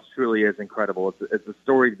Fieldhouse truly is incredible. It's a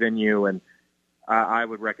storied venue, and I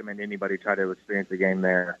would recommend anybody try to experience a game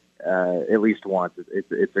there at least once.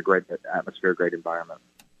 It's a great atmosphere, great environment.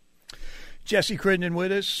 Jesse Crittenden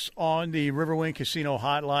with us on the Riverwind Casino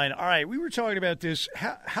Hotline. All right, we were talking about this.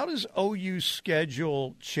 How does OU's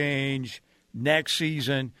schedule change next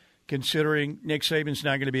season, considering Nick Saban's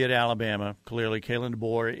not going to be at Alabama? Clearly, Kalen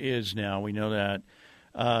DeBoer is now. We know that.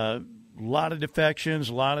 A lot of defections,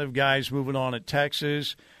 a lot of guys moving on at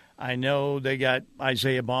Texas. I know they got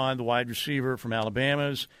Isaiah Bond, the wide receiver from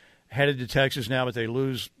Alabama's, headed to Texas now, but they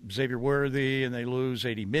lose Xavier Worthy and they lose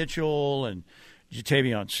A.D. Mitchell and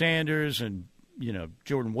Jatavion Sanders and,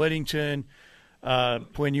 Jordan Whittington.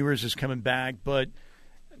 Quinn Ewers is coming back. But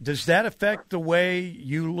does that affect the way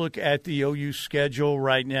you look at the OU schedule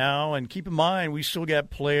right now? And keep in mind, we still got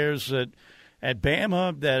players at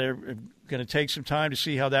Bama that are going to take some time to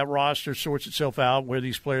see how that roster sorts itself out, where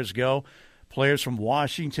these players go. Players from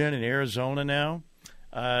Washington and Arizona now.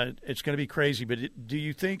 It's going to be crazy. But do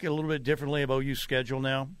you think a little bit differently of OU's schedule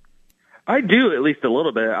now? I do, at least a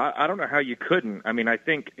little bit. I don't know how you couldn't. I mean, I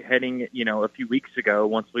think heading, a few weeks ago,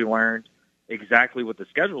 once we learned exactly what the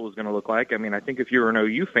schedule was going to look like, I mean, I think if you're an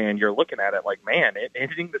OU fan, you're looking at it like, man,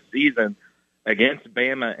 ending the season against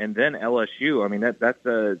Bama and then LSU, I mean, that's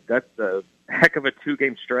a heck of a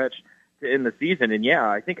two-game stretch to end the season. And, yeah,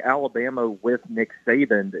 I think Alabama with Nick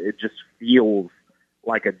Saban, it just feels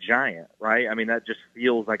like a giant, right? I mean, that just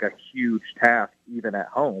feels like a huge task even at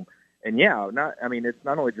home. And, yeah, it's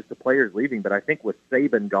not only just the players leaving, but I think with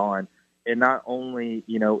Saban gone, it not only,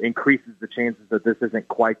 increases the chances that this isn't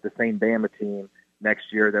quite the same Bama team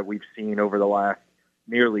next year that we've seen over the last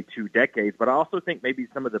nearly 2 decades, but I also think maybe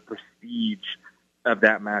some of the prestige of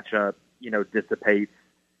that matchup, dissipates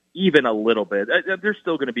even a little bit. They're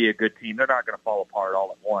still going to be a good team. They're not going to fall apart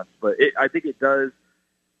all at once, but I think it does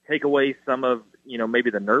take away some of, maybe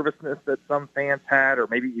the nervousness that some fans had, or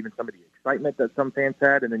maybe even some of the excitement that some fans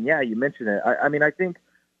had. And then, yeah, you mentioned it. I think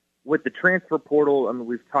with the transfer portal,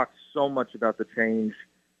 we've talked so much about the change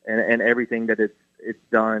and everything that it's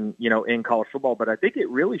done, in college football, but I think it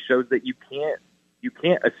really shows that you can't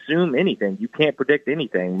assume anything. You can't predict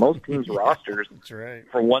anything. Most teams' rosters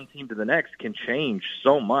from one team to the next can change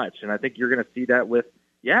so much. And I think you're going to see that with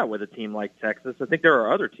a team like Texas. I think there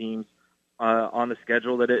are other teams on the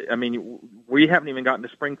schedule that we haven't even gotten to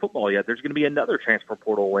spring football yet. There's going to be another transfer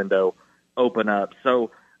portal window open up. So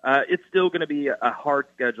it's still going to be a hard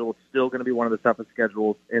schedule. It's still going to be one of the toughest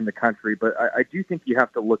schedules in the country. But I do think you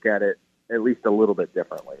have to look at it at least a little bit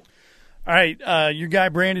differently. All right, your guy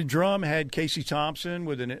Brandon Drum had Casey Thompson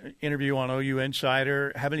with an interview on OU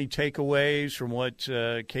Insider. Have any takeaways from what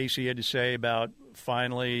Casey had to say about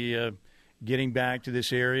finally getting back to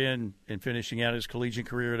this area and finishing out his collegiate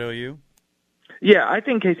career at OU? Yeah, I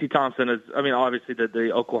think Casey Thompson is, obviously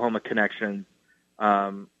the Oklahoma connections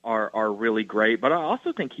are really great, but I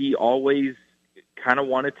also think he always kind of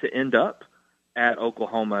wanted to end up at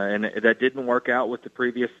Oklahoma, and that didn't work out with the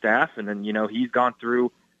previous staff. And then, he's gone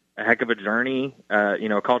through a heck of a journey,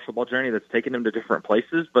 a college football journey that's taken him to different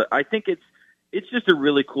places. But I think it's just a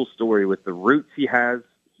really cool story with the roots he has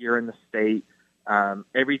here in the state,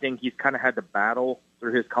 everything he's kind of had to battle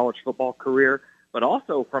through his college football career, but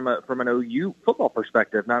also from an OU football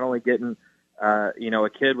perspective, not only getting, a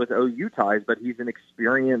kid with OU ties, but he's an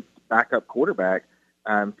experienced backup quarterback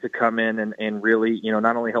to come in and really,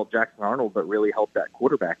 not only help Jackson Arnold, but really help that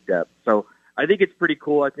quarterback depth. So I think it's pretty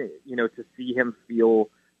cool, I think, to see him feel,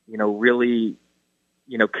 really,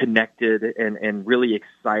 connected and really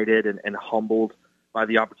excited and humbled by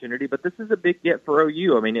the opportunity. But this is a big get for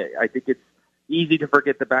OU. I think it's easy to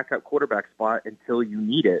forget the backup quarterback spot until you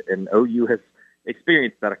need it. And OU has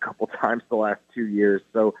experienced that a couple times the last 2 years.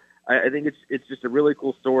 So I think it's just a really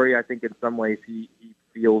cool story. I think in some ways he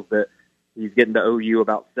feels that he's getting to OU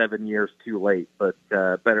about 7 years too late, but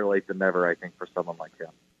better late than never, I think, for someone like him.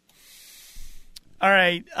 All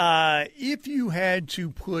right. If you had to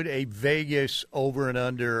put a Vegas over and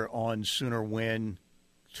under on Sooner win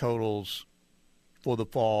totals for the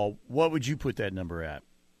fall, what would you put that number at?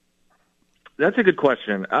 That's a good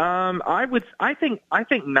question. I think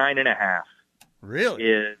 9.5. Really?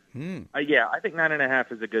 Is yeah, I think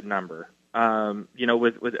 9.5 is a good number.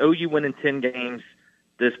 With OU winning 10 games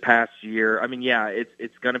this past year, I mean, yeah,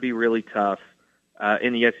 it's going to be really tough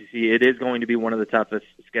in the SEC. It is going to be one of the toughest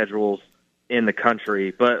schedules in the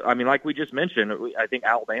country. But I mean, like we just mentioned, I think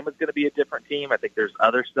Alabama's going to be a different team. I think there's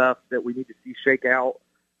other stuff that we need to see shake out.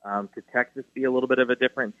 Could Texas be a little bit of a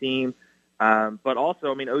different team? But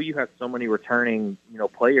also, I mean, OU has so many returning,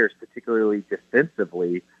 players, particularly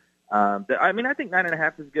defensively. I think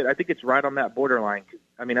 9.5 is good. I think it's right on that borderline.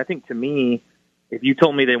 I mean, I think to me, if you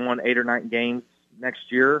told me they won 8 or 9 games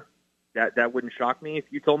next year, that wouldn't shock me. If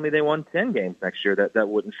you told me they won 10 games next year, that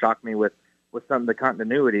wouldn't shock me with some of the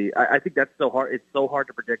continuity. I think that's so hard. It's so hard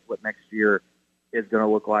to predict what next year is going to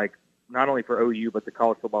look like, not only for OU, but the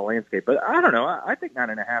college football landscape. But I don't know. I think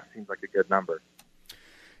 9.5 seems like a good number.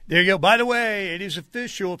 There you go. By the way, it is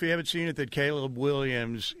official, if you haven't seen it, that Caleb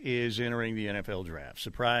Williams is entering the NFL draft.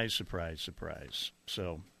 Surprise, surprise, surprise.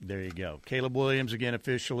 So there you go. Caleb Williams, again,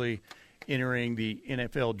 officially entering the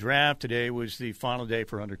NFL draft. Today was the final day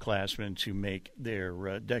for underclassmen to make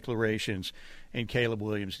their declarations, and Caleb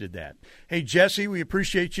Williams did that. Hey, Jesse, we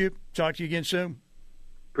appreciate you. Talk to you again soon.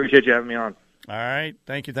 Appreciate you having me on. All right.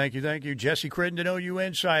 Thank you. Jesse Crittenden, OU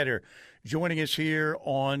Insider, joining us here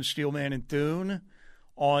on Steelman and Thune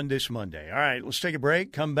on this Monday. All right, let's take a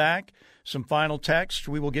break, come back. Some final text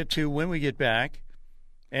we will get to when we get back.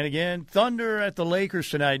 And again, Thunder at the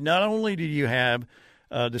Lakers tonight. Not only do you have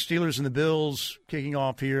the Steelers and the Bills kicking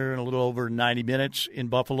off here in a little over 90 minutes in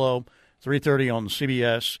Buffalo, 3:30 on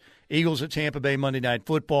CBS. Eagles at Tampa Bay, Monday Night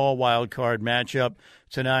Football, wild card matchup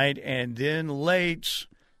tonight. And then late,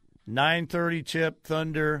 9:30 tip,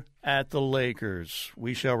 Thunder at the Lakers.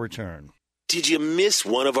 We shall return. Did you miss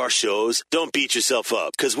one of our shows? Don't beat yourself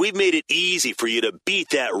up, because we've made it easy for you to beat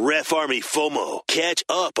that Ref Army FOMO. Catch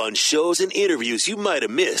up on shows and interviews you might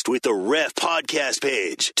have missed with the Ref podcast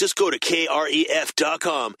page. Just go to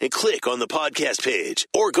KREF.com and click on the podcast page.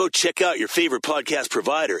 Or go check out your favorite podcast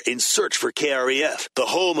provider and search for KREF, the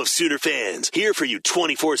home of Sooner fans. Here for you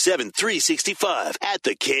 24/7, 365 at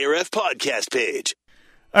the KREF podcast page.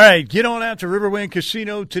 All right, get on out to Riverwind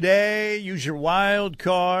Casino today. Use your wild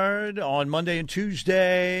card on Monday and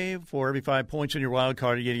Tuesday. For every 5 points in your wild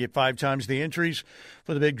card, you're going to get 5 times the entries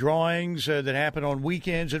for the big drawings that happen on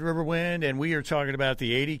weekends at Riverwind. And we are talking about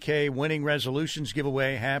the 80K winning resolutions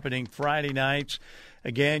giveaway happening Friday nights.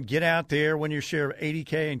 Again, get out there, win your share of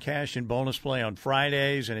 80K in cash and bonus play on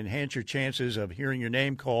Fridays, and enhance your chances of hearing your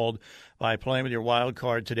name called by playing with your wild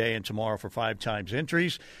card today and tomorrow for 5 times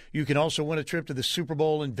entries. You can also win a trip to the Super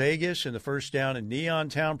Bowl in Vegas in the First Down in Neon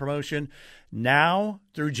Town promotion. Now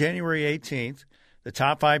through January 18th, the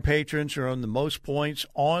top 5 patrons are on the most points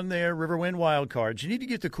on their Riverwind wild cards. You need to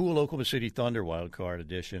get the cool Oklahoma City Thunder wild card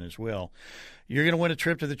edition as well. You're going to win a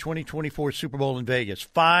trip to the 2024 Super Bowl in Vegas.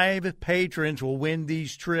 5 patrons will win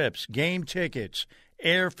these trips: game tickets,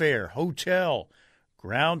 airfare, hotel,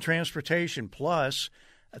 ground transportation, plus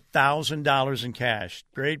 $1,000 in cash.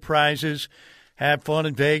 Great prizes. Have fun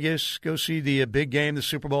in Vegas. Go see the big game, the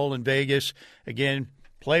Super Bowl in Vegas. Again,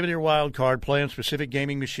 play with your wild card. Play on specific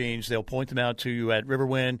gaming machines. They'll point them out to you at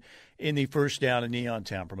Riverwind in the First Down in Neon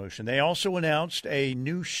Town promotion. They also announced a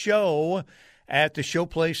new show at the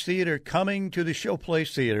Showplace Theater, coming to the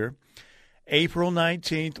Showplace Theater April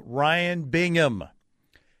 19th. Ryan Bingham.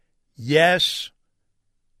 Yes,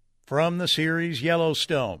 from the series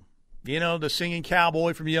Yellowstone. You know, the singing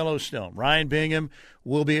cowboy from Yellowstone. Ryan Bingham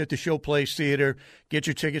will be at the Showplace Theater. Get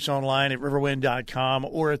your tickets online at riverwind.com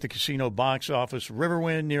or at the casino box office.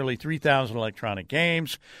 Riverwind, nearly 3,000 electronic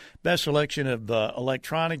games. Best selection of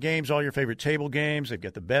electronic games, all your favorite table games. They've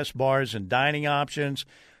got the best bars and dining options.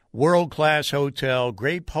 World-class hotel,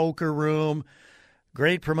 great poker room,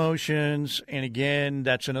 great promotions. And again,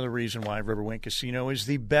 that's another reason why Riverwind Casino is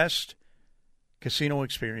the best casino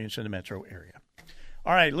experience in the metro area.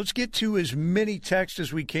 All right, let's get to as many texts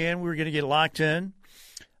as we can. We're going to get locked in.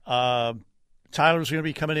 Tyler's going to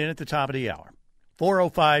be coming in at the top of the hour.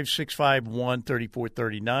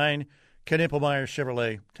 405-651-3439, Knippelmeyer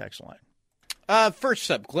Chevrolet text line. First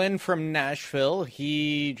up, Glenn from Nashville.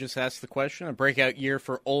 He just asked the question, a breakout year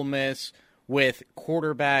for Ole Miss with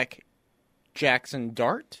quarterback Jackson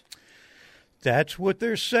Dart? That's what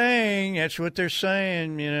they're saying. That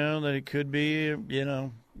it could be,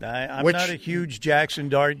 I'm not a huge Jackson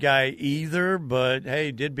Dart guy either, but,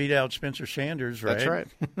 hey, did beat out Spencer Sanders, right?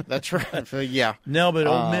 That's right. Yeah. No, but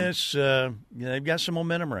Ole Miss, they've got some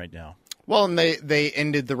momentum right now. Well, and they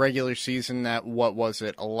ended the regular season at,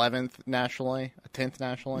 11th nationally, 10th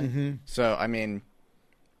nationally? Mm-hmm. So, I mean,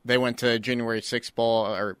 They went to January 6th bowl,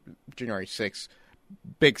 or January 6th,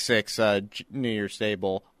 Big Six, New Year's Day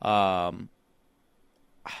bowl. I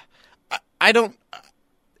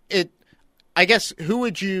guess, who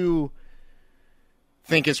would you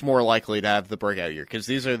think is more likely to have the breakout year? Because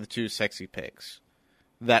these are the two sexy picks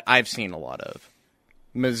that I've seen a lot of.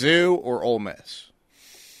 Mizzou or Ole Miss?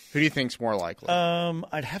 Who do you think's more likely?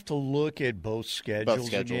 I'd have to look at both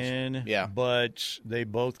schedules again. Yeah. But they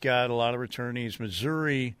both got a lot of returnees.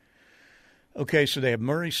 Missouri, okay, so they have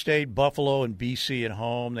Murray State, Buffalo, and BC at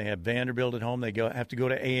home. They have Vanderbilt at home. They have to go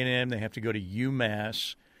to A&M. They have to go to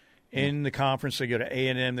UMass. In the conference, they go to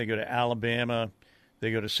A&M. They go to Alabama.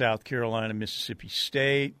 They go to South Carolina, Mississippi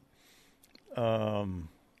State. Let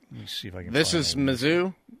me see if I can This is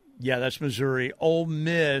Mizzou? Yeah, that's Missouri. Ole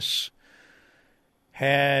Miss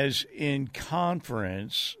has in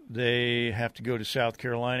conference, they have to go to South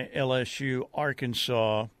Carolina, LSU,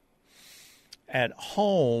 Arkansas. At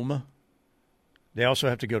home, they also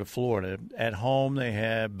have to go to Florida. At home, they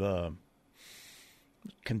have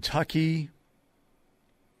Kentucky,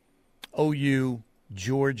 OU,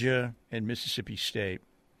 Georgia, and Mississippi State.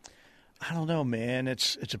 I don't know, man.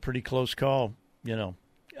 It's a pretty close call, you know.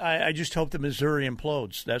 I just hope that Missouri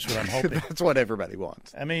implodes. That's what I'm hoping. That's what everybody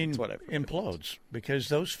wants. I mean, implodes. Because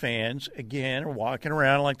those fans, again, are walking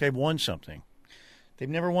around like they've won something. They've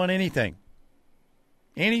never won anything.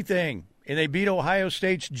 Anything. And they beat Ohio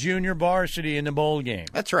State's junior varsity in the bowl game.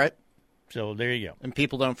 That's right. So there you go. And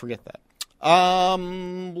people don't forget that.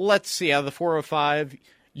 Let's see. Out of the 405,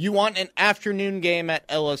 you want an afternoon game at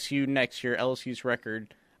LSU next year. LSU's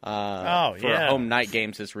record for home night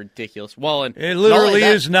games is ridiculous. Well, and it literally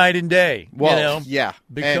is night and day. Well, you know? yeah,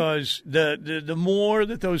 because the more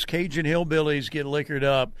that those Cajun hillbillies get liquored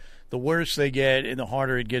up, the worse they get, and the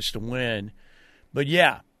harder it gets to win. But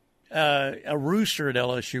yeah, a rooster at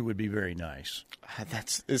LSU would be very nice.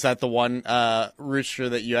 Is that the one rooster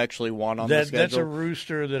that you actually want on the schedule? That's a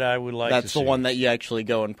rooster that I would like to see. That's the one that you actually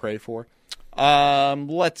go and pray for.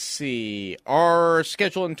 Let's see. Our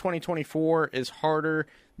schedule in 2024 is harder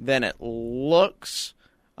than it looks.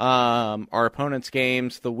 Our opponent's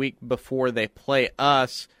games the week before they play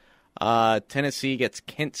us. Tennessee gets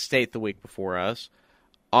Kent State the week before us.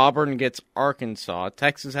 Auburn gets Arkansas.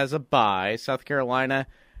 Texas has a bye. South Carolina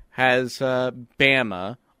has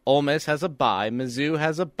Bama. Ole Miss has a bye. Mizzou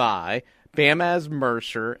has a bye. Bama has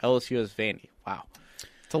Mercer. LSU has Vandy. Wow.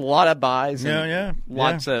 It's a lot of buys.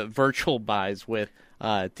 Lots of virtual buys with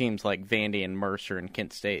teams like Vandy and Mercer and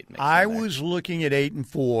Kent State. I was looking at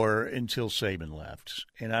 8-4 until Saban left,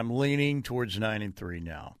 and I'm leaning towards 9-3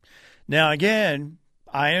 now. Now, again,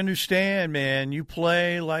 I understand, man. You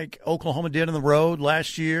play like Oklahoma did on the road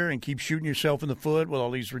last year and keep shooting yourself in the foot with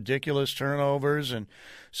all these ridiculous turnovers and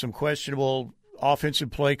some questionable offensive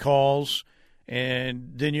play calls,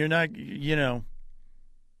 and then you're not, you know,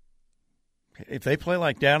 if they play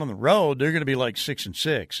like down on the road, they're going to be like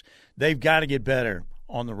 6-6. They've got to get better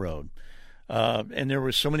on the road. And there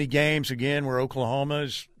were so many games, again, where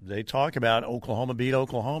they talk about Oklahoma beat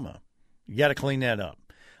Oklahoma. You got to clean that up.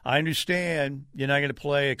 I understand you're not going to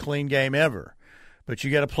play a clean game ever, but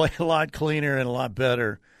you got to play a lot cleaner and a lot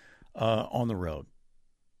better on the road.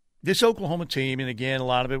 This Oklahoma team, and again, a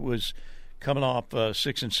lot of it was coming off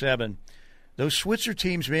 6-7. Those Switzer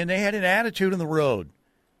teams, man, they had an attitude on the road.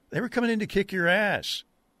 They were coming in to kick your ass.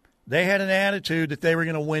 They had an attitude that they were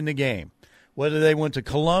going to win the game. Whether they went to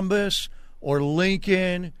Columbus or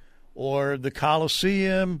Lincoln or the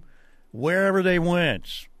Coliseum, wherever they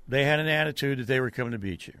went, they had an attitude that they were coming to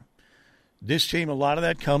beat you. This team, a lot of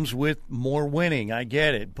that comes with more winning. I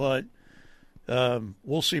get it, but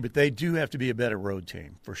we'll see. But they do have to be a better road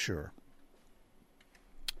team, for sure.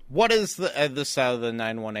 What is this out of the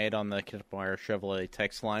 918 on the Kidwire Chevrolet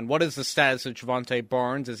text line? What is the status of Javonte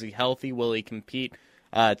Barnes? Is he healthy? Will he compete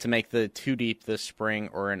to make the two deep this spring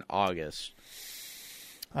or in August?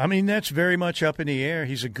 I mean, that's very much up in the air.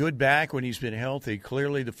 He's a good back when he's been healthy.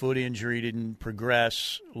 Clearly, the foot injury didn't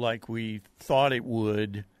progress like we thought it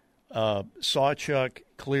would. Sawchuk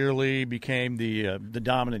clearly became the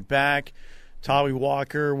dominant back. Tawi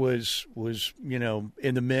Walker was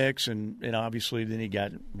in the mix, and obviously then he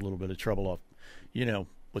got a little bit of trouble off,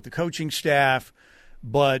 with the coaching staff.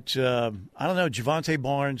 But I don't know, Javonte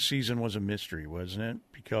Barnes' season was a mystery, wasn't it?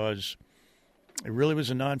 Because it really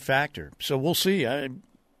was a non-factor. So we'll see. I'd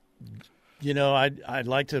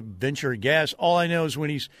like to venture a guess. All I know is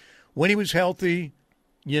when he was healthy,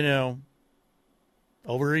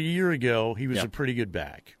 over a year ago, he was a pretty good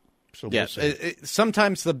back. So we'll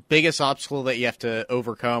sometimes the biggest obstacle that you have to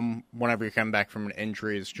overcome whenever you're coming back from an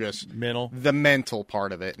injury is just the mental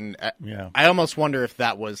part of it. And I almost wonder if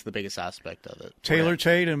that was the biggest aspect of it. Taylor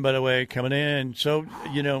Tatum, by the way, coming in. So,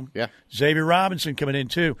 Xavier Robinson coming in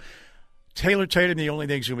too. Taylor Tatum, the only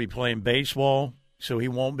thing is going to be playing baseball, so he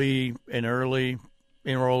won't be an early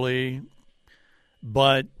enrollee.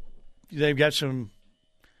 But they've got some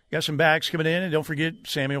backs coming in, and don't forget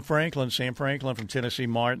Sam Franklin from Tennessee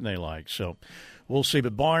Martin they like. So we'll see.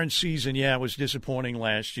 But Barnes' season, was disappointing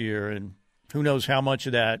last year, and who knows how much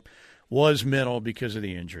of that was mental because of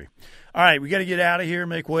the injury. All right, we got to get out of here,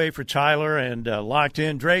 make way for Tyler, and Locked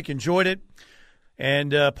In. Drake, enjoyed it.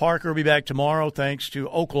 And Parker will be back tomorrow. Thanks to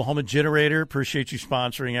Oklahoma Generator. Appreciate you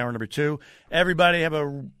sponsoring hour number 2. Everybody have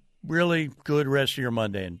a really good rest of your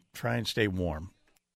Monday and try and stay warm.